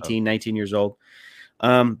 He's like 18, 19 years old.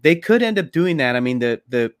 They could end up doing that. I mean,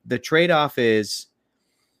 the trade-off is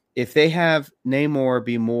if they have Namor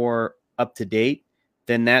be more up to date,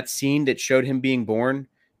 then that scene that showed him being born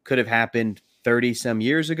could have happened 30 some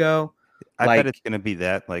years ago. I bet it's going to be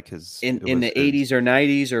that, like his in the 80s or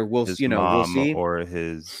 90s, or we'll see, or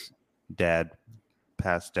his dad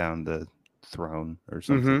passed down the throne or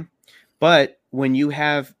something. But when you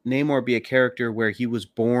have Namor be a character where he was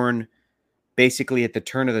born basically at the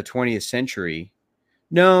turn of the 20th century,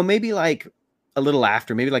 maybe like a little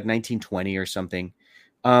after, maybe like 1920 or something,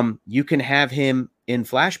 you can have him in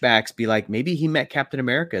flashbacks be like, maybe he met Captain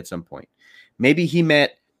America at some point. Maybe he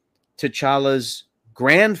met T'Challa's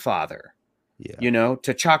grandfather,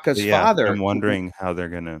 T'Chaka's father. I'm wondering how they're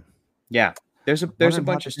going to. Yeah, there's a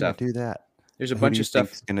bunch of stuff. Do that. There's a bunch of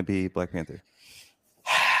stuff. It's going to be Black Panther.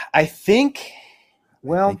 I think.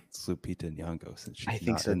 Well, I think it's Lupita Nyong'o, since she's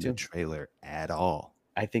not in the trailer at all.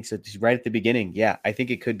 I think so. She's right at the beginning. Yeah, I think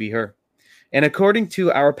it could be her. And according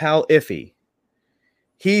to our pal Iffy,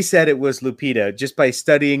 he said it was Lupita just by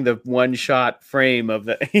studying the one shot frame of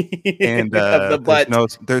the And of the butt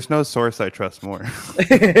there's no source I trust more.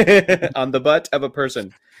 on the butt of a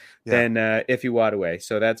person Yeah. than Iffy Wadaway.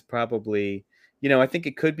 So that's probably, I think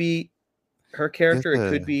it could be her character.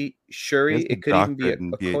 It could be Shuri. It could even be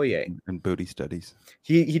Okoye. In booty studies.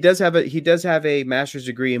 He does have a master's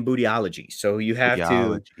degree in bootyology. So you have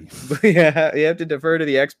to you have to defer to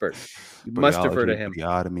the expert. You must defer to him.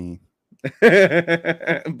 Bootyotomy.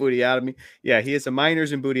 Bootyotomy. Yeah, he is a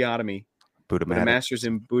minors in bootyotomy. With a master's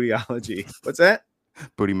in bootyology. What's that?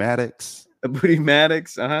 Bootymatics.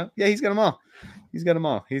 Bootymatics. Yeah, he's got them all. He's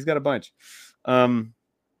got a bunch.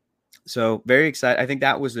 So very excited. I think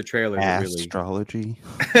that was the trailer. Astrology.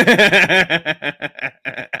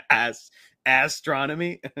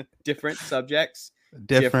 Astronomy. Different subjects.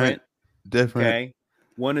 Different. Okay.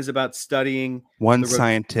 One is about studying. One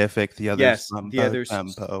scientific, the other the other's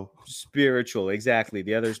spiritual. Exactly.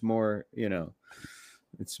 The other's more,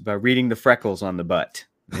 it's about reading the freckles on the butt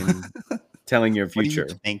and telling your future. What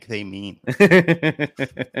do you think they mean?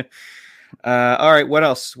 All right. What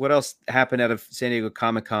else? What else happened out of San Diego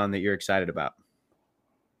Comic-Con that you're excited about?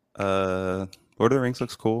 Lord of the Rings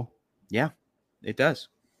looks cool. Yeah, it does.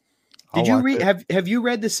 Did you read? Have you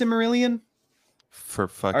read the Silmarillion? For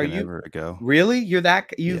fucking ever ago. Really? You're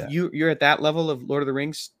you're at that level of Lord of the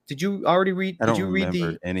Rings? Did you already read? I don't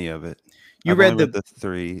remember any of it. You read the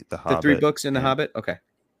three, the Hobbit. The 3 books in the Hobbit? Okay.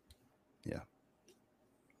 Yeah.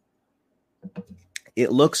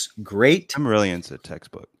 It looks great. Silmarillion's a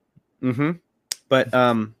textbook. Mm-hmm. But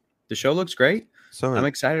the show looks great. So I'm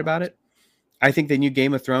excited about it. I think the new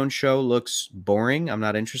Game of Thrones show looks boring. I'm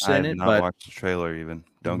not interested in it. I have not watched the trailer even.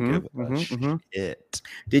 Don't give a shit.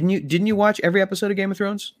 Didn't you watch every episode of Game of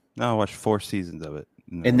Thrones? No, I watched 4 seasons of it.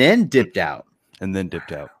 No. And then dipped out. Wow.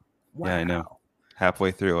 Yeah, I know.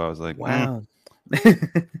 Halfway through, I was like, wow.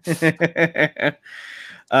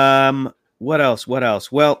 What else?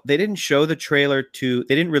 Well, they didn't show the trailer they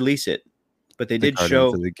didn't release it, but they did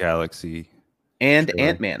show the Galaxy and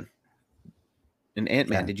Ant-Man. And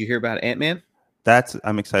Ant-Man. Yeah. Did you hear about Ant-Man?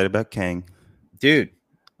 I'm excited about Kang. Dude.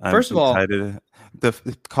 First of all,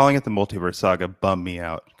 calling it the Multiverse Saga bummed me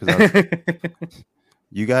out because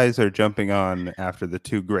you guys are jumping on after the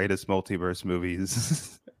 2 greatest multiverse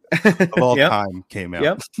movies of all time came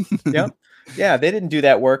out. Yep. Yeah, they didn't do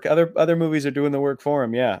that work. Other movies are doing the work for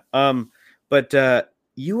them. Yeah. But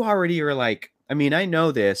you already are like, I mean, I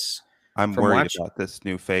know this. I'm worried about this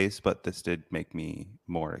new phase, but this did make me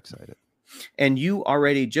more excited. And you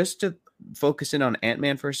already, just to focus in on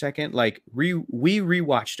Ant-Man for a second, like we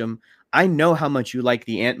rewatched them. I know how much you like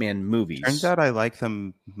the Ant-Man movies. Turns out I like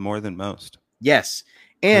them more than most. Yes.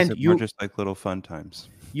 And you're just like little fun times.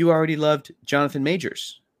 You already loved Jonathan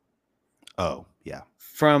Majors. Oh, yeah.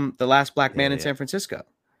 From The Last Black Man in San Francisco.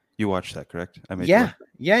 You watched that, correct?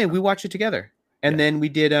 Yeah, we watched it together. And then we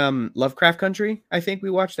did Lovecraft Country. I think we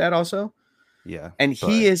watched that also. Yeah. And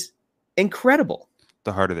he is incredible.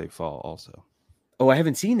 The Harder They Fall also. Oh, I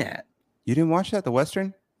haven't seen that. You didn't watch that, the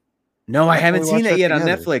Western? No, I haven't seen that yet on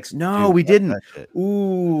Netflix. No, we didn't.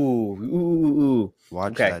 Ooh.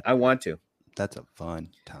 Watch that. I want to. That's a fun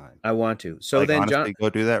time. I want to. So then honestly, go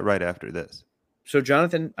do that right after this. So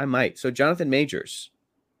Jonathan Majors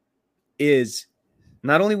is,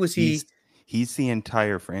 not only was he's the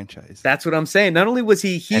entire franchise. That's what I'm saying. Not only was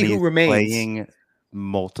he who remains, playing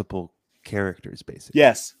multiple characters, basically.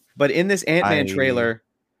 Yes, but in this Ant-Man trailer,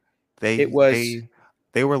 they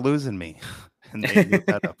were losing me, and they knew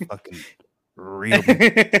how to fucking reel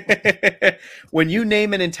me. When you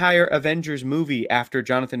name an entire Avengers movie after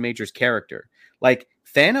Jonathan Majors' character, like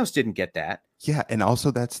Thanos didn't get that. Yeah, and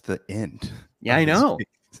also that's the end. Yeah, I know.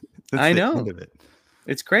 I know. End of it.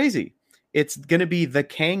 It's crazy. It's gonna be the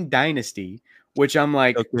Kang Dynasty, which I'm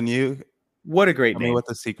like, what a great name. Tell me what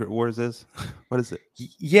the Secret Wars is. What is it?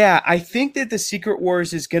 Yeah, I think that the Secret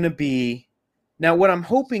Wars is gonna be. Now, what I'm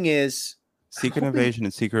hoping is Secret Invasion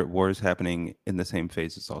and Secret Wars happening in the same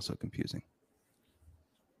phase is also confusing.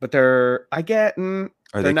 But they're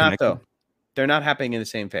not though. They're not happening in the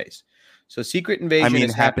same phase. So Secret Invasion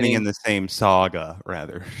is happening in the same saga,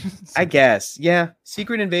 rather. I guess. Yeah.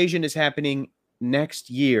 Secret Invasion is happening next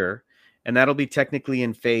year, and that'll be technically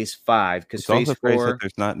in phase 5 because phase 4 that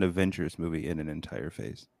there's not an Avengers movie in an entire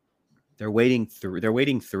phase. They're waiting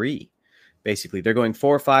 3. Basically, they're going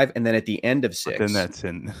 4, 5, and then at the end of 6. But then that's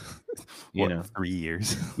in 3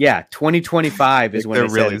 years. Yeah, 2025 is when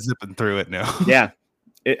they're really zipping through it now. Yeah.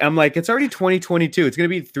 I'm like, it's already 2022. It's going to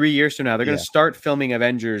be 3 years from now. They're going to start filming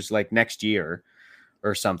Avengers like next year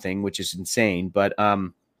or something, which is insane. But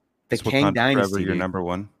the Kang Dynasty, your number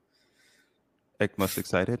one. Like most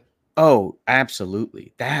excited? Oh,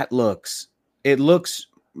 absolutely. It looks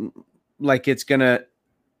like it's gonna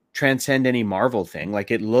transcend any Marvel thing. Like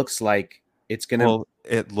it looks like it's gonna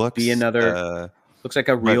it be looks another. Looks like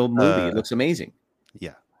a real movie. It looks amazing.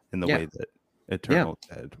 Yeah, in the Yeah. way that Eternals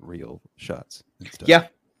had real shots and stuff. Yeah,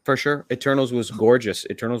 for sure. Eternals was gorgeous.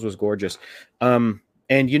 And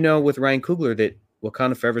you know, with Ryan Coogler, that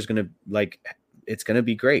Wakanda Forever is gonna it's gonna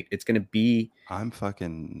be great. It's gonna be I'm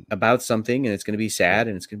fucking about something, and it's gonna be sad,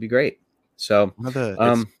 and it's gonna be great. So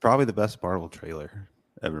it's probably the best Marvel trailer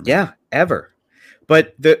ever made. Yeah, ever.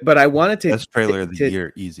 But I wanted to best trailer of the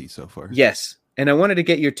year, easy so far. Yes, and I wanted to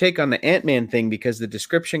get your take on the Ant-Man thing, because the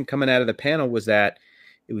description coming out of the panel was that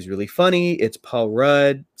it was really funny. It's Paul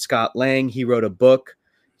Rudd, Scott Lang. He wrote a book.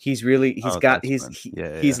 He's letting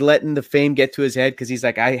the fame get to his head, because he's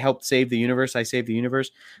like, I helped save the universe. I saved the universe.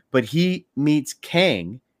 But he meets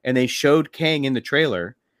Kang, and they showed Kang in the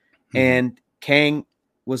trailer, and Kang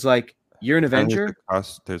was like, "You're an Avenger."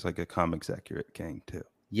 There's like a comics accurate Kang too.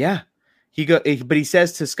 Yeah, but he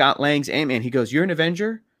says to Scott Lang's Ant-Man, he goes, "You're an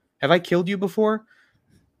Avenger? Have I killed you before?"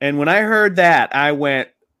 And when I heard that, I went,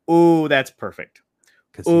 "Ooh, that's perfect.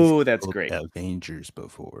 Ooh, that's great." Avengers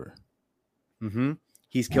before. Mm-hmm.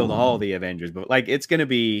 He's killed all the Avengers, but like, it's going to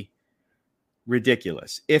be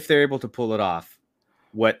ridiculous if they're able to pull it off.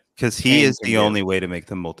 Because he is the only way to make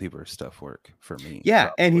the multiverse stuff work for me. Yeah,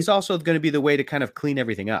 probably. And he's also going to be the way to kind of clean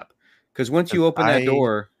everything up. Because once you open that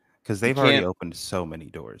door, because they've already opened so many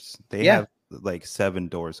doors. They have like 7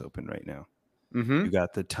 doors open right now. Mm-hmm. You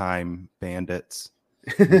got the Time Bandits.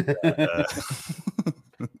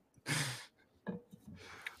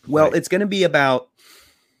 Well, it's going to be about,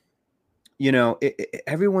 you know,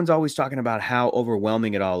 everyone's always talking about how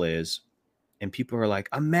overwhelming it all is. And people are like,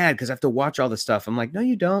 I'm mad because I have to watch all the stuff. I'm like, no,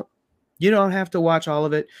 you don't. You don't have to watch all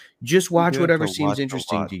of it. Just watch whatever seems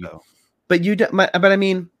interesting to you. Though. But you don't. But I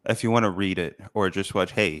mean, if you want to read it or just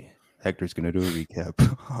watch, hey, Hector's going to do a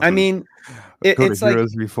recap. I mean, it's like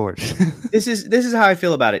Heroes Reforged. This is how I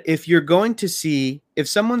feel about it. If you're going to see, if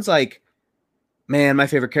someone's like, man, my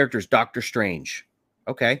favorite character is Doctor Strange.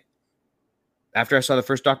 Okay. After I saw the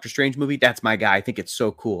first Doctor Strange movie, that's my guy. I think it's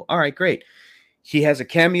so cool. All right, great. He has a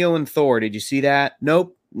cameo in Thor. Did you see that?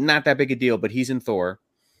 Nope, not that big a deal, but he's in Thor.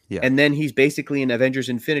 Yeah. And then he's basically in Avengers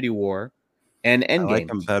Infinity War and Endgame. I like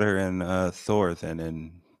him better in Thor than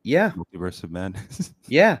in Multiverse of Madness.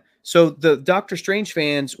 Yeah. So the Doctor Strange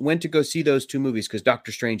fans went to go see those 2 movies because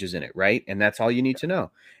Doctor Strange is in it, right? And that's all you need to know.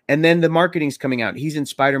 And then the marketing's coming out. He's in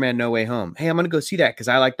Spider-Man No Way Home. Hey, I'm going to go see that because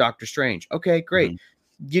I like Doctor Strange. Okay, great. Mm-hmm.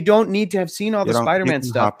 You don't need to have seen all the Spider-Man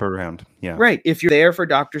stuff. Hop around. Yeah. Right. If you're there for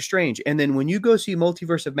Doctor Strange. And then when you go see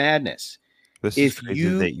Multiverse of Madness. This is crazy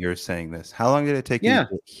that you're saying this. How long did it take you to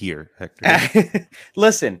get here, Hector?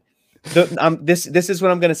 Listen, this is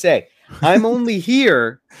what I'm going to say. I'm only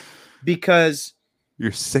here because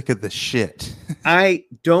you're sick of the shit.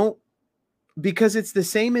 Because it's the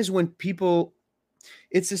same as when people,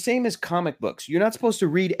 it's the same as comic books. You're not supposed to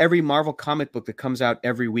read every Marvel comic book that comes out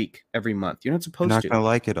every week, every month. You're not supposed to. You're not going to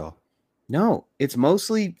like it all. No, it's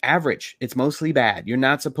mostly average. It's mostly bad. You're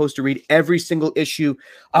not supposed to read every single issue.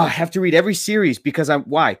 Oh, I have to read every series because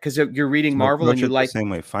why? Because you're reading Marvel and you like the same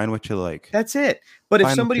way. Find what you like. That's it. But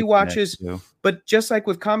if somebody watches, but just like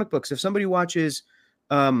with comic books, if somebody watches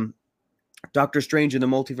Doctor Strange in the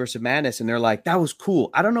Multiverse of Madness and they're like, that was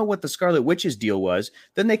cool. I don't know what the Scarlet Witch's deal was.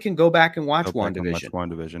 Then they can go back and watch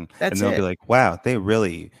WandaVision. That's and they'll be like, wow, they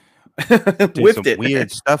really did some weird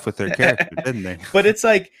stuff with their character, didn't they? But it's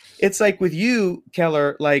like with you,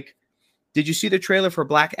 Keller, like, did you see the trailer for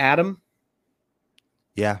Black Adam?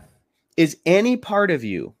 Yeah. Is any part of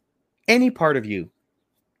you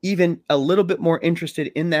even a little bit more interested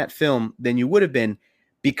in that film than you would have been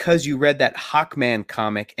because you read that Hawkman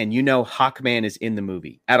comic and you know Hawkman is in the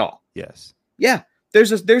movie at all? Yes. Yeah.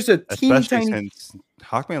 There's a teeny tiny. Since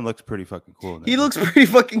Hawkman looks pretty fucking cool. He looks pretty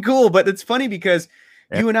fucking cool, but it's funny because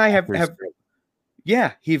you and I have we've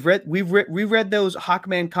read those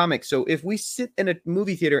Hawkman comics. So if we sit in a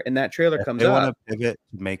movie theater and that trailer comes up, they want to pivot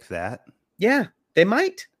to make that. Yeah, they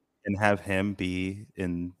might. And have him be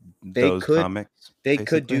in those comics. They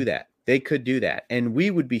could do that. They could do that. And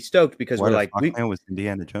we would be stoked because we're like, Hawkman was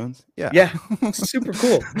Indiana Jones? Yeah. Yeah. Super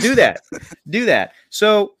cool. Do that. Do that.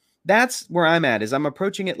 So that's where I'm at, is I'm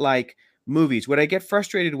approaching it like movies. What I get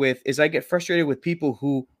frustrated with is people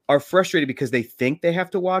who are frustrated because they think they have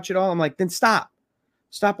to watch it all. I'm like, then stop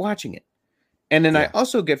watching it. And then I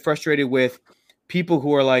also get frustrated with people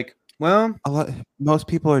who are like, well, most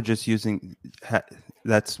people are just using,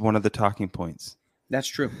 that's one of the talking points. That's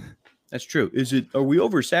true. Are we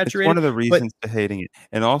oversaturated? It's one of the reasons to hating it.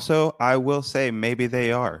 And also I will say maybe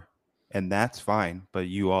they are. and that's fine. But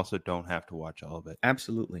you also don't have to watch all of it.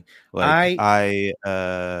 Absolutely. Like I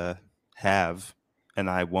have, and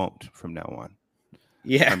I won't from now on.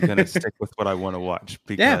 Yeah. I'm gonna stick with what I want to watch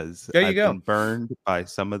because there you I've go. been burned by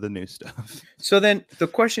some of the new stuff. So then the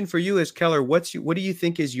question for you is, Keller, what do you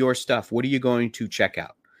think is your stuff? What are you going to check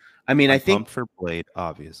out? I mean, I think pumped for Blade,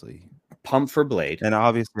 obviously. Pumped for Blade. And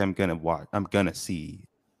obviously I'm gonna see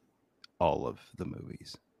all of the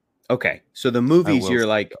movies. Okay. So the movies you're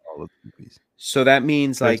like all of the movies. So that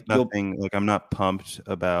means there's nothing like I'm not pumped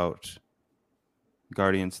about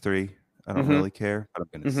Guardians 3. I don't really care, but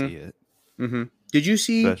I'm gonna see it. Did you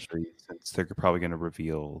see? Especially since they're probably going to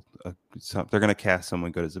reveal they're going to cast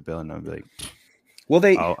someone good as a villain. And I'll be like,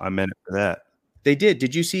 well, I'm in it for that. They did.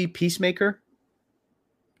 Did you see Peacemaker?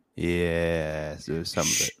 Yes, there was some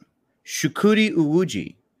of it. Shukuri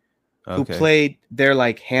Uwuji, who played their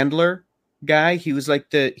like handler guy. He was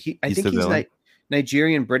like I think he's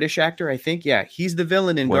Nigerian British actor. I think, yeah, he's the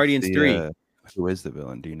villain in Guardians 3. Who is the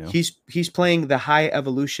villain? Do you know? He's playing the High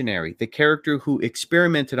Evolutionary, the character who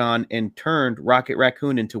experimented on and turned Rocket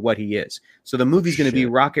Raccoon into what he is. So the movie's going to be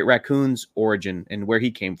Rocket Raccoon's origin and where he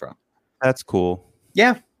came from. That's cool.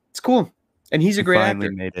 Yeah, it's cool. And he's a great actor.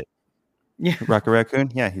 Finally made it. Yeah. Rocket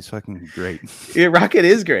Raccoon? Yeah, he's fucking great. Yeah, Rocket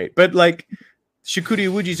is great. But like Shukuri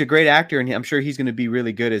Uwuji's a great actor, and I'm sure he's going to be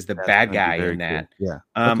really good as the bad guy in that. Cool.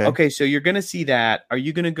 Yeah. Okay, so you're going to see that. Are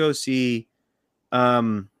you going to go see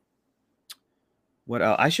what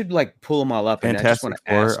else? I should like pull them all up. Fantastic and I just want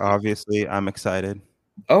to ask. Obviously, I'm excited.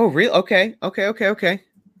 Oh, really? Okay.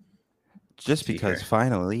 Just because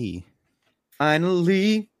finally.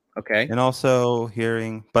 Okay. And also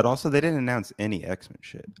but also they didn't announce any X-Men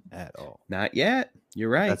shit at all. Not yet. You're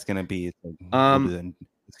right. That's gonna be it's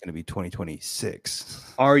gonna be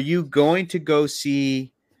 2026. Are you going to go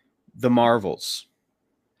see the Marvels?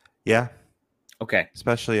 Yeah. Okay.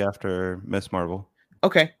 Especially after Miss Marvel.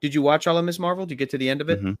 Okay. Did you watch all of Miss Marvel? Did you get to the end of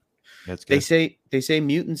it? That's good. They say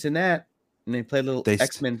mutants in that, and they play a little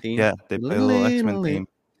X-Men theme. Yeah, they play a little X-Men theme.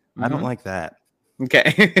 I don't like that.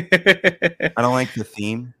 Okay. I don't like the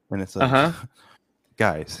theme, and it's like,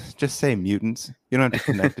 guys, just say mutants. You don't have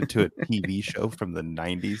to connect it to a TV show from the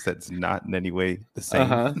 90s that's not in any way the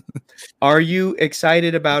same. Are you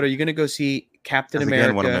excited about? Are you going to go see Captain America?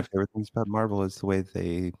 Again, one of my favorite things about Marvel is the way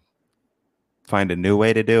they find a new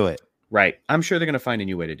way to do it. Right. I'm sure they're going to find a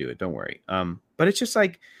new way to do it. Don't worry. But it's just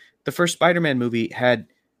like the first Spider-Man movie had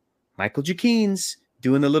Michael Giacchino's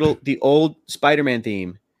doing the old Spider-Man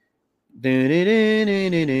theme. Only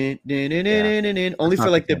for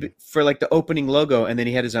like the opening logo, and then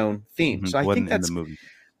he had his own theme. So I think that's in the movie.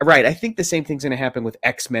 Right. I think the same thing's going to happen with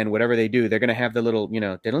X-Men. Whatever they do, they're going to have the little,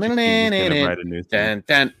 and then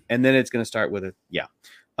it's going to start with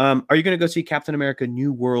are you going to go see Captain America: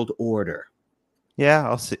 New World Order? Yeah,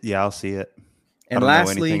 I'll see. Yeah, I'll see it. And I don't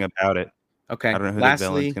lastly, know anything about it. Okay. I don't know who the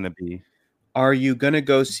villain's going to be. Are you going to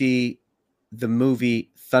go see the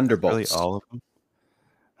movie Thunderbolts? Really, all of them?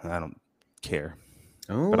 I don't care.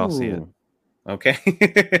 Oh, but I'll see it.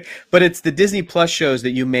 Okay. But it's the Disney Plus shows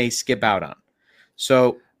that you may skip out on.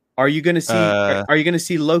 So, are you going to see? Are you going to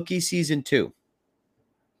see Loki season 2?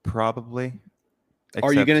 Probably.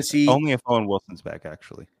 Are you going to see? Only if Owen Wilson's back,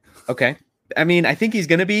 actually. Okay. I mean, I think he's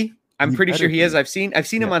going to be. I'm pretty sure he is. I've seen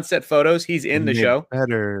him on set photos. He's in the show.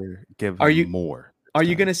 Better give him more. Are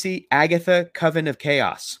you going to see Agatha: Coven of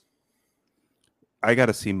Chaos? I got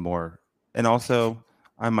to see more. And also,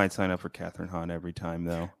 I might sign up for Catherine Hahn every time,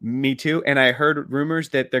 though. Me too. And I heard rumors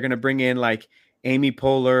that they're going to bring in like Amy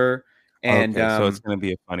Poehler, and so it's going to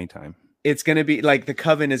be a funny time. It's going to be like the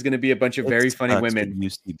Coven is going to be a bunch of very funny women.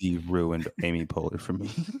 UCB ruined Amy Poehler for me.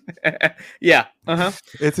 Yeah.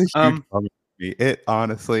 It's a huge problem for me. It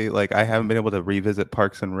honestly, like, I haven't been able to revisit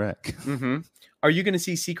Parks and Rec. Are you going to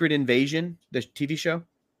see Secret Invasion, the TV show?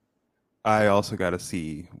 I also got to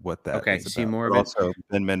see what that is about. See more of it. Also,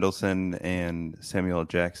 Ben Mendelsohn and Samuel L.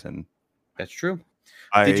 Jackson. That's true.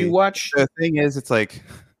 Did you watch? The thing is, it's like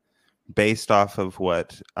based off of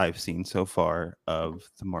what I've seen so far of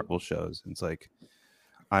the Marvel shows. It's like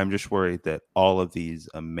I'm just worried that all of these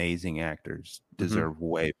amazing actors deserve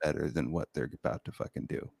way better than what they're about to fucking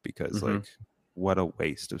do. Because like, what a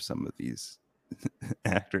waste of some of these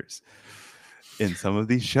actors in some of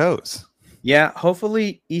these shows. Yeah,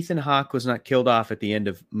 hopefully Ethan Hawke was not killed off at the end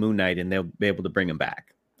of Moon Knight, and they'll be able to bring him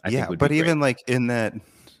back. I think but even like in that,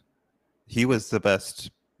 he was the best,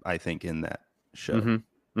 I think, in that show.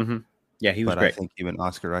 Yeah, he was great. I think even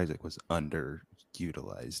Oscar Isaac was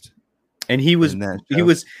underutilized, and he was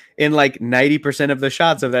in like 90% of the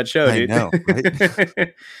shots of that show. Dude. I know.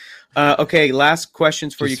 Right? Okay, last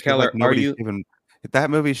questions for you, Keller. Like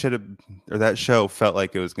That movie should have, or that show felt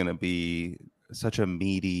like it was going to be such a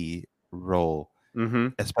meaty role,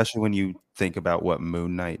 especially when you think about what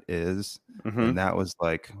Moon Knight is. And that was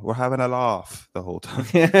like, we're having a laugh the whole time.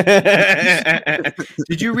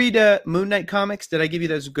 Did you read Moon Knight comics? Did I give you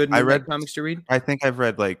those good Moon Knight comics to read? I think I've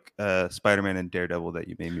read like Spider-Man and Daredevil that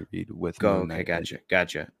you made me read with Moon Knight. Okay,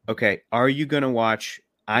 gotcha. Okay, are you going to watch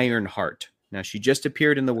Ironheart? Now, she just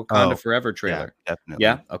appeared in the Wakanda Forever trailer. Yeah, definitely.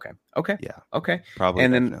 Yeah? Okay. Yeah. Okay. Probably,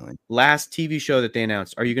 and definitely. then last TV show that they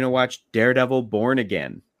announced, are you going to watch Daredevil Born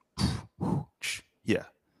Again? Yeah.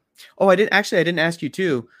 Oh, I didn't ask you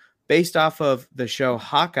too. Based off of the show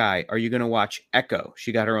Hawkeye, are you going to watch Echo?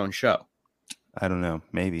 She got her own show. I don't know.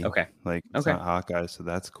 Maybe. Okay. Like, it's not Hawkeye, so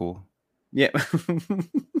that's cool. Yeah.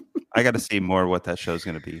 I got to see more what that show's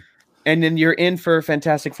going to be. And then you're in for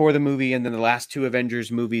Fantastic Four, the movie, and then the last two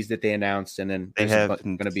Avengers movies that they announced, and then they there's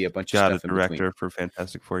going to be a bunch of stuff in between. Got a director for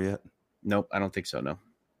Fantastic Four yet? Nope, I don't think so, no.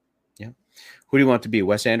 Yeah. Who do you want to be,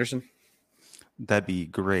 Wes Anderson? That'd be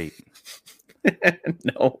great.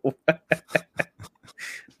 No.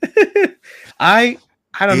 I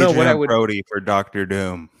don't know what I would... Brody for Doctor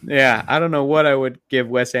Doom. Yeah, I don't know what I would give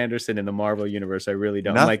Wes Anderson in the Marvel universe. I really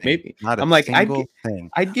don't. Nothing.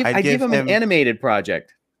 I'd give him an animated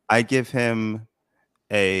project. I give him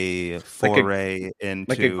a foray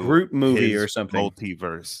into like a Groot movie or something.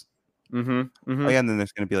 Multiverse. Oh, yeah, and then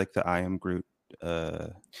there's going to be like the I Am Groot.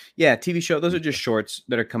 Yeah, TV show. Those are just shorts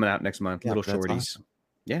that are coming out next month. Little shorties. Awesome.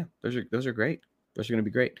 Yeah, those are great. Those are going to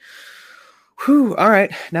be great. Whew, all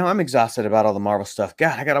right. Now I'm exhausted about all the Marvel stuff.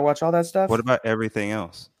 God, I got to watch all that stuff. What about everything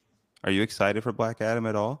else? Are you excited for Black Adam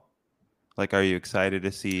at all? Like, are you excited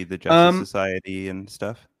to see the Justice Society and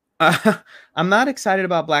stuff? I'm not excited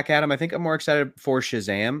about Black Adam. I think I'm more excited for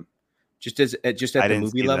Shazam, just at the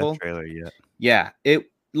movie level. That trailer yet. Yeah,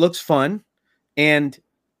 it looks fun, and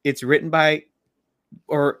it's written by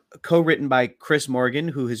or co-written by Chris Morgan,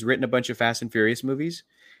 who has written a bunch of Fast and Furious movies.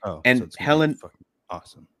 Oh, and so it's Helen,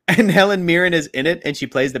 awesome. And Helen Mirren is in it, and she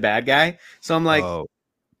plays the bad guy. So I'm like,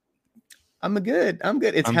 I'm good.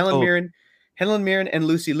 It's Helen Mirren and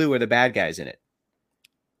Lucy Liu are the bad guys in it.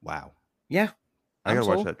 Wow. Yeah. I gotta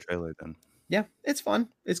watch that trailer then. Yeah, it's fun.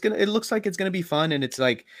 It looks like it's gonna be fun, and it's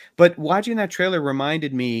like, but watching that trailer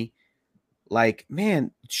reminded me, like,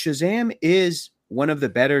 man, Shazam is one of the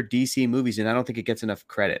better DC movies, and I don't think it gets enough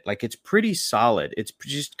credit. Like, it's pretty solid. It's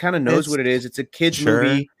just kind of knows what it is. It's a kids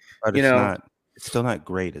movie, but it's still not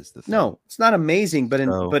great as the thing. No, it's not amazing, but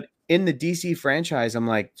in the DC franchise, I'm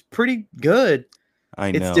like, it's pretty good.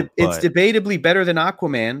 I know it's debatably better than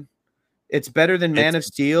Aquaman. It's better than Man of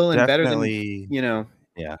Steel and better than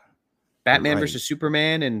Batman versus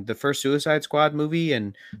Superman and the first Suicide Squad movie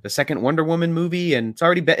and the second Wonder Woman movie, and it's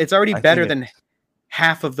already better than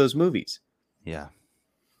half of those movies. Yeah,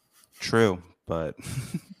 true, but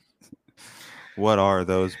what are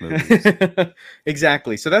those movies?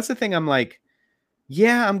 Exactly. So that's the thing. I'm like,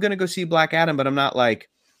 yeah, I'm gonna go see Black Adam, but I'm not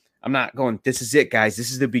going, this is it, guys.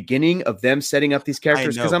 This is the beginning of them setting up these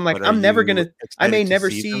characters. Because I'm like, I may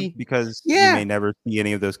never see because you may never see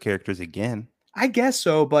any of those characters again. I guess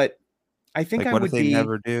so, but I think what if they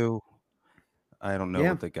never do? I don't know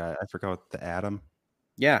what the guy. I forgot what the Adam.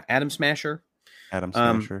 Yeah, Adam Smasher.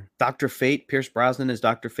 Dr. Fate. Pierce Brosnan is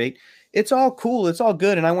Dr. Fate. It's all cool. It's all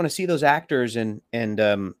good, and I want to see those actors. And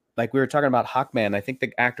like we were talking about Hawkman, I think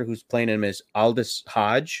the actor who's playing him is Aldous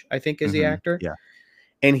Hodge. I think is the actor. Yeah.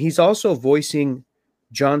 And he's also voicing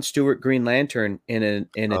John Stewart Green Lantern in a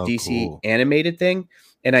DC animated thing.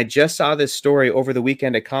 And I just saw this story over the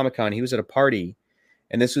weekend at Comic-Con. He was at a party,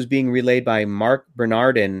 and this was being relayed by Mark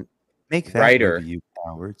Bernardin, writer. Movie, you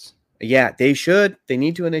cowards. Yeah, they should. They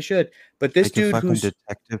need to, and they should. But this dude who's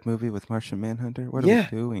detective movie with Martian Manhunter. What are we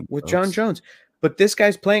doing with John Jones? But this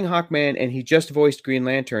guy's playing Hawkman, and he just voiced Green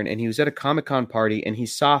Lantern, and he was at a Comic-Con party, and he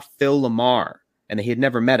saw Phil Lamar, and he had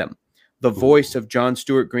never met him. The voice of John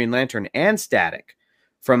Stewart Green Lantern and Static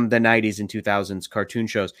from the 90s and 2000s cartoon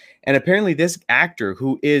shows. And apparently this actor,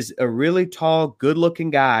 who is a really tall,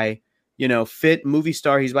 good-looking guy, fit movie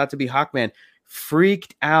star, he's about to be Hawkman,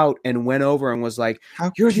 freaked out and went over and was like,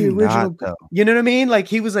 you're the original. You know what I mean? Like,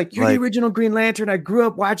 he was like, you're the original Green Lantern. I grew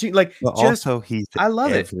up watching, like, I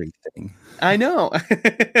love everything. It. I know.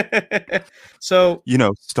 So,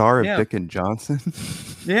 star of Dick and Johnson.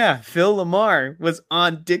 Yeah. Phil Lamar was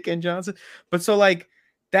on Dick and Johnson. But so, like,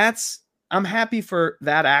 I'm happy for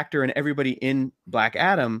that actor and everybody in Black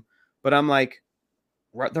Adam, but I'm like,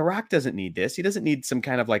 The Rock doesn't need this. He doesn't need some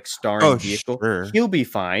kind of like starring vehicle. Sure. He'll be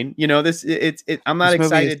fine. I'm not excited.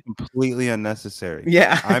 Movie is completely unnecessary.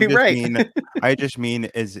 Yeah, I just mean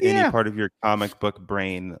as any part of your comic book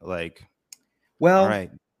brain, like, well, all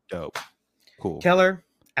right, dope. Cool. Keller,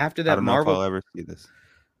 after I that don't know if I'll Marvel ever see this.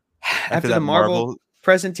 after the that Marvel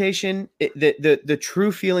presentation, the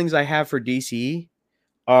true feelings I have for DC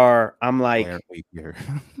are I'm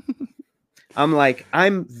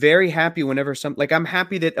very happy whenever I'm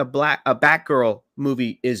happy that a Batgirl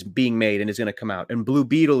movie is being made and is going to come out, and Blue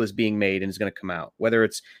Beetle is being made and is going to come out, whether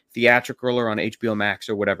it's theatrical or on HBO Max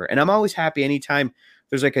or whatever. And I'm always happy anytime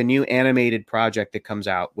there's like a new animated project that comes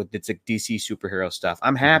out with it's like DC superhero stuff.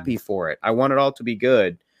 I'm happy for it. I want it all to be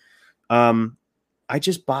good. I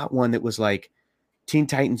just bought one that was like Teen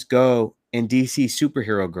Titans Go and DC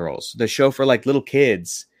Superhero Girls, the show for like little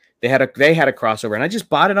kids. They had a crossover, and I just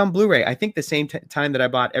bought it on Blu-ray. I think the same time that I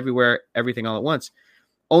bought Everything All at Once,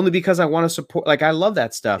 only because I want to support. Like I love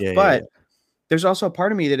that stuff, but there's also a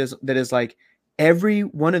part of me that is like every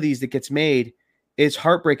one of these that gets made is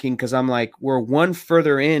heartbreaking because I'm like we're one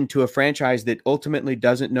further into a franchise that ultimately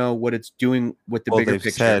doesn't know what it's doing with the bigger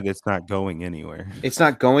picture. Said it's not going anywhere. It's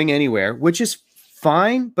not going anywhere, which is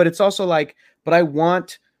fine, but it's also like, but I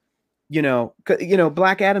want.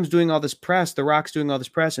 Black Adam's doing all this press, The Rock's doing all this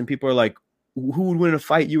press, and people are like, who would win a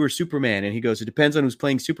fight, you or Superman? And he goes, it depends on who's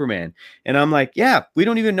playing Superman. And I'm like, yeah, we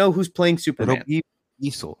don't even know who's playing Superman. It'll be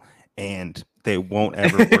Diesel, and they won't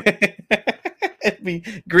ever work. It'd be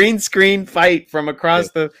green screen fight from across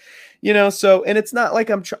so, and it's not like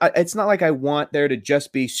it's not like I want there to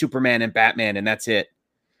just be Superman and Batman and that's it.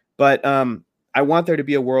 But I want there to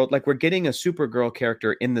be a world, like we're getting a Supergirl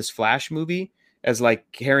character in this Flash movie, as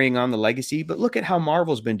like carrying on the legacy, but look at how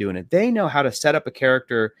Marvel's been doing it. They know how to set up a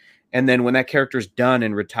character, and then when that character's done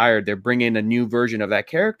and retired, they're bringing a new version of that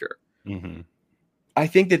character. Mm-hmm. I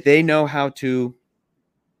think that they know how to,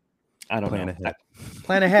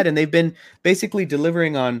 plan ahead, and they've been basically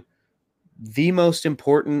delivering on the most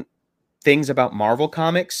important things about Marvel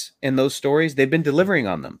comics and those stories. They've been delivering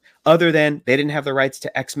on them, other than they didn't have the rights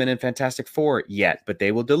to X-Men and Fantastic Four yet, but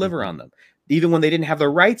they will deliver on them. Even when they didn't have the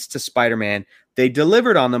rights to Spider-Man, they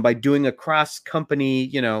delivered on them by doing a cross-company,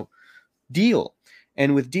 deal.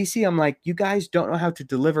 And with DC, I'm like, you guys don't know how to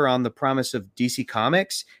deliver on the promise of DC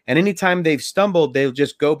Comics. And anytime they've stumbled, they'll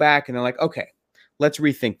just go back and they're like, okay, let's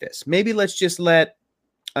rethink this. Maybe let's just let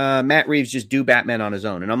Matt Reeves just do Batman on his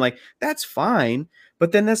own. And I'm like, that's fine.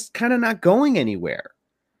 But then that's kind of not going anywhere.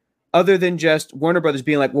 Other than just Warner Brothers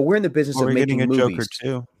being like, well, we're in the business of making movies. Joker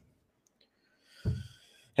too.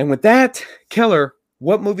 And with that, Keller,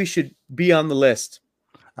 what movie should be on the list?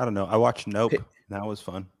 I don't know. I watched Nope. That was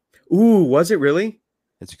fun. Ooh, was it really?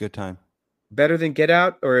 It's a good time. Better than Get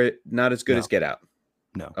Out, or not as good as Get Out?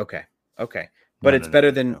 No. Okay. But it's better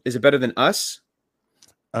than. Is it better than Us?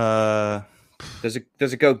 Does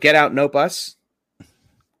it go Get Out, Nope, Us?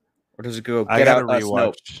 Or does it go Get Out, Us,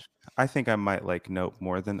 Nope? I think I might like Nope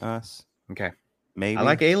more than Us. Okay. Maybe. I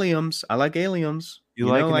like Aliens. You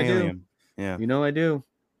like an Alien? Yeah. I do.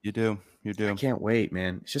 You do. I can't wait,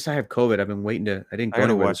 man. It's just I have COVID. I've been waiting I didn't go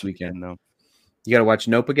anywhere this weekend. Again, though. You got to watch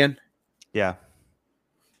Nope again? Yeah.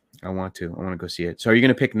 I want to go see it. So are you going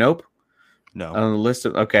to pick Nope? No. On the list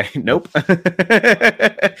of okay, Nope.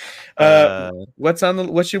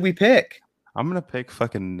 What should we pick? I'm going to pick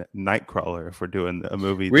fucking Nightcrawler if we're doing a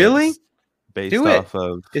movie. Really? Based off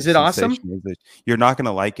of Is it awesome? You're not going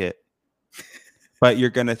to like it, but you're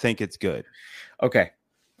going to think it's good. Okay.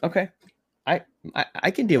 I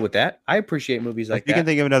can deal with that. I appreciate movies like that. You can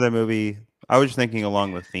think of another movie. I was thinking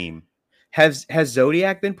along the theme. Has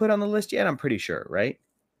Zodiac been put on the list yet? I'm pretty sure, right?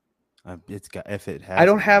 It's got. If it has, I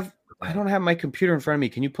don't have my computer in front of me.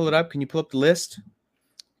 Can you pull it up? Can you pull up the list?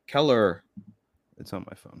 Keller. It's on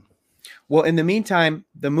my phone. Well, in the meantime,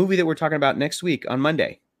 the movie that we're talking about next week on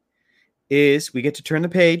Monday is we get to turn the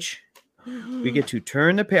page. I'll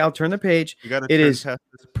turn the page. You got to turn past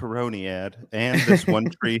this Peroni ad and this One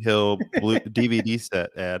Tree Hill DVD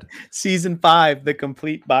set ad. Season 5, the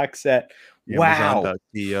complete box set. Wow.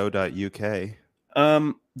 Amazon.co.uk.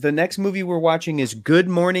 The next movie we're watching is Good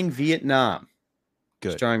Morning Vietnam.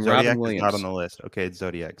 Good. Starring Zodiac Robin Williams. Is not on the list. Okay, it's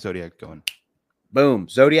Zodiac. Zodiac going. Boom.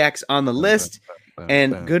 Zodiac's on the list.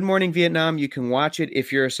 Boom. Good Morning Vietnam, you can watch it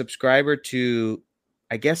if you're a subscriber to,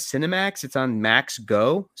 I guess, Cinemax. It's on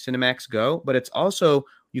Cinemax Go, but it's also,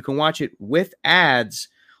 you can watch it with ads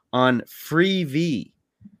on Freevee.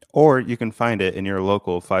 Or you can find it in your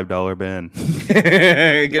local $5 bin.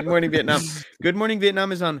 Good Morning Vietnam. Good Morning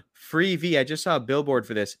Vietnam is on Freevee. I just saw a billboard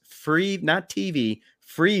for this. Free, not TV,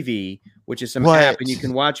 Freevee, which is some app, and you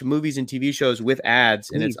can watch movies and TV shows with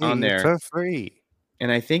ads, and it's on there for free.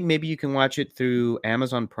 And I think maybe you can watch it through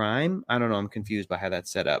Amazon Prime. I don't know. I'm confused by how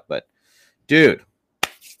that's set up, but dude,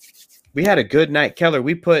 we had a good night. Keller,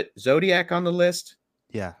 we put Zodiac on the list.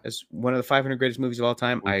 Yeah. As one of the 500 greatest movies of all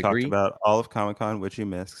time. I agree. Talked about all of Comic-Con, which you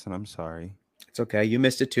missed, and I'm sorry. It's okay. You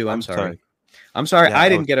missed it too. I'm sorry. sorry. I'm sorry. Yeah, I I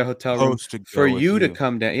didn't was get a hotel room supposed to go for with you to you.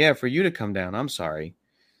 come down. Yeah, for you to come down. I'm sorry.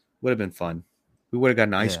 Would have been fun. We would have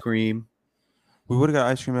gotten ice Yeah. cream. We would have got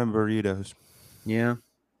ice cream and burritos. Yeah.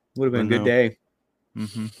 Would have been a But good no. day.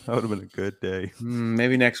 That would have been a good day.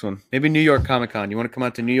 Maybe next one. Maybe New York Comic Con. You want to come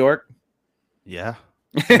out to New York? Yeah.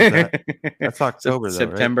 that? That's October, though, right?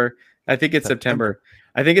 September. I think it's September.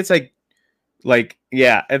 I think it's like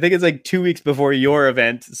yeah. I think it's like 2 weeks before your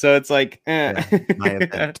event. So it's like, Yeah, my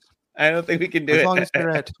event. I don't think we can do As it. long as you're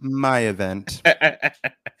at my event.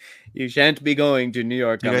 You shan't be going to New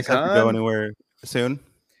York Do you guys Comic have to go Con. anywhere soon?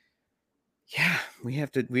 Yeah, we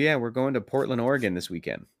have to. Yeah, we're going to Portland, Oregon this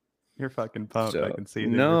weekend. You're fucking pumped. So, I can see it.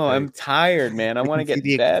 no, I'm tired, man. I want to get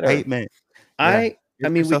the better. excitement. I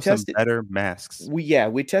mean, we some tested better masks.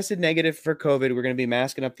 We tested negative for COVID. We're going to be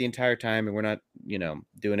masking up the entire time, and we're not,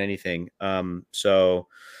 doing anything. So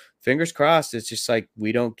fingers crossed. It's just like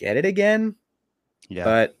we don't get it again. Yeah.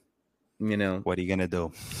 But what are you gonna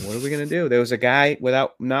do? What are we gonna do? There was a guy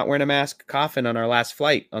not wearing a mask coughing on our last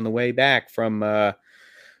flight on the way back from where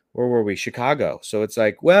were we? Chicago. So it's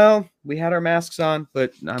like, well, we had our masks on,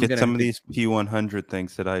 but I'm Get gonna some of these P100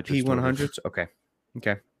 things that I just P100s. Okay.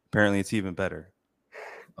 Apparently, it's even better.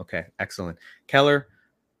 Okay, excellent. Keller,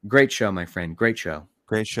 great show, my friend. Great show.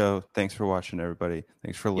 Great show. Thanks for watching, everybody.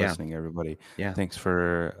 Thanks for listening, everybody. Yeah. Thanks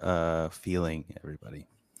for feeling, everybody.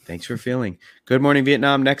 Thanks for feeling. Good Morning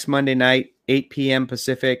Vietnam next Monday night, 8 p.m.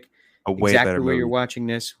 Pacific. Exactly where you're watching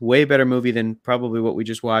this. Way better movie than probably what we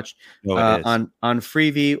just watched on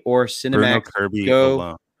Freevee or Cinemax. Bruno Kirby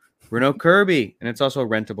alone. Bruno Kirby, and it's also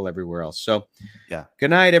rentable everywhere else. So, yeah. Good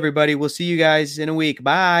night, everybody. We'll see you guys in a week.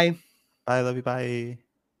 Bye. Bye. Love you. Bye.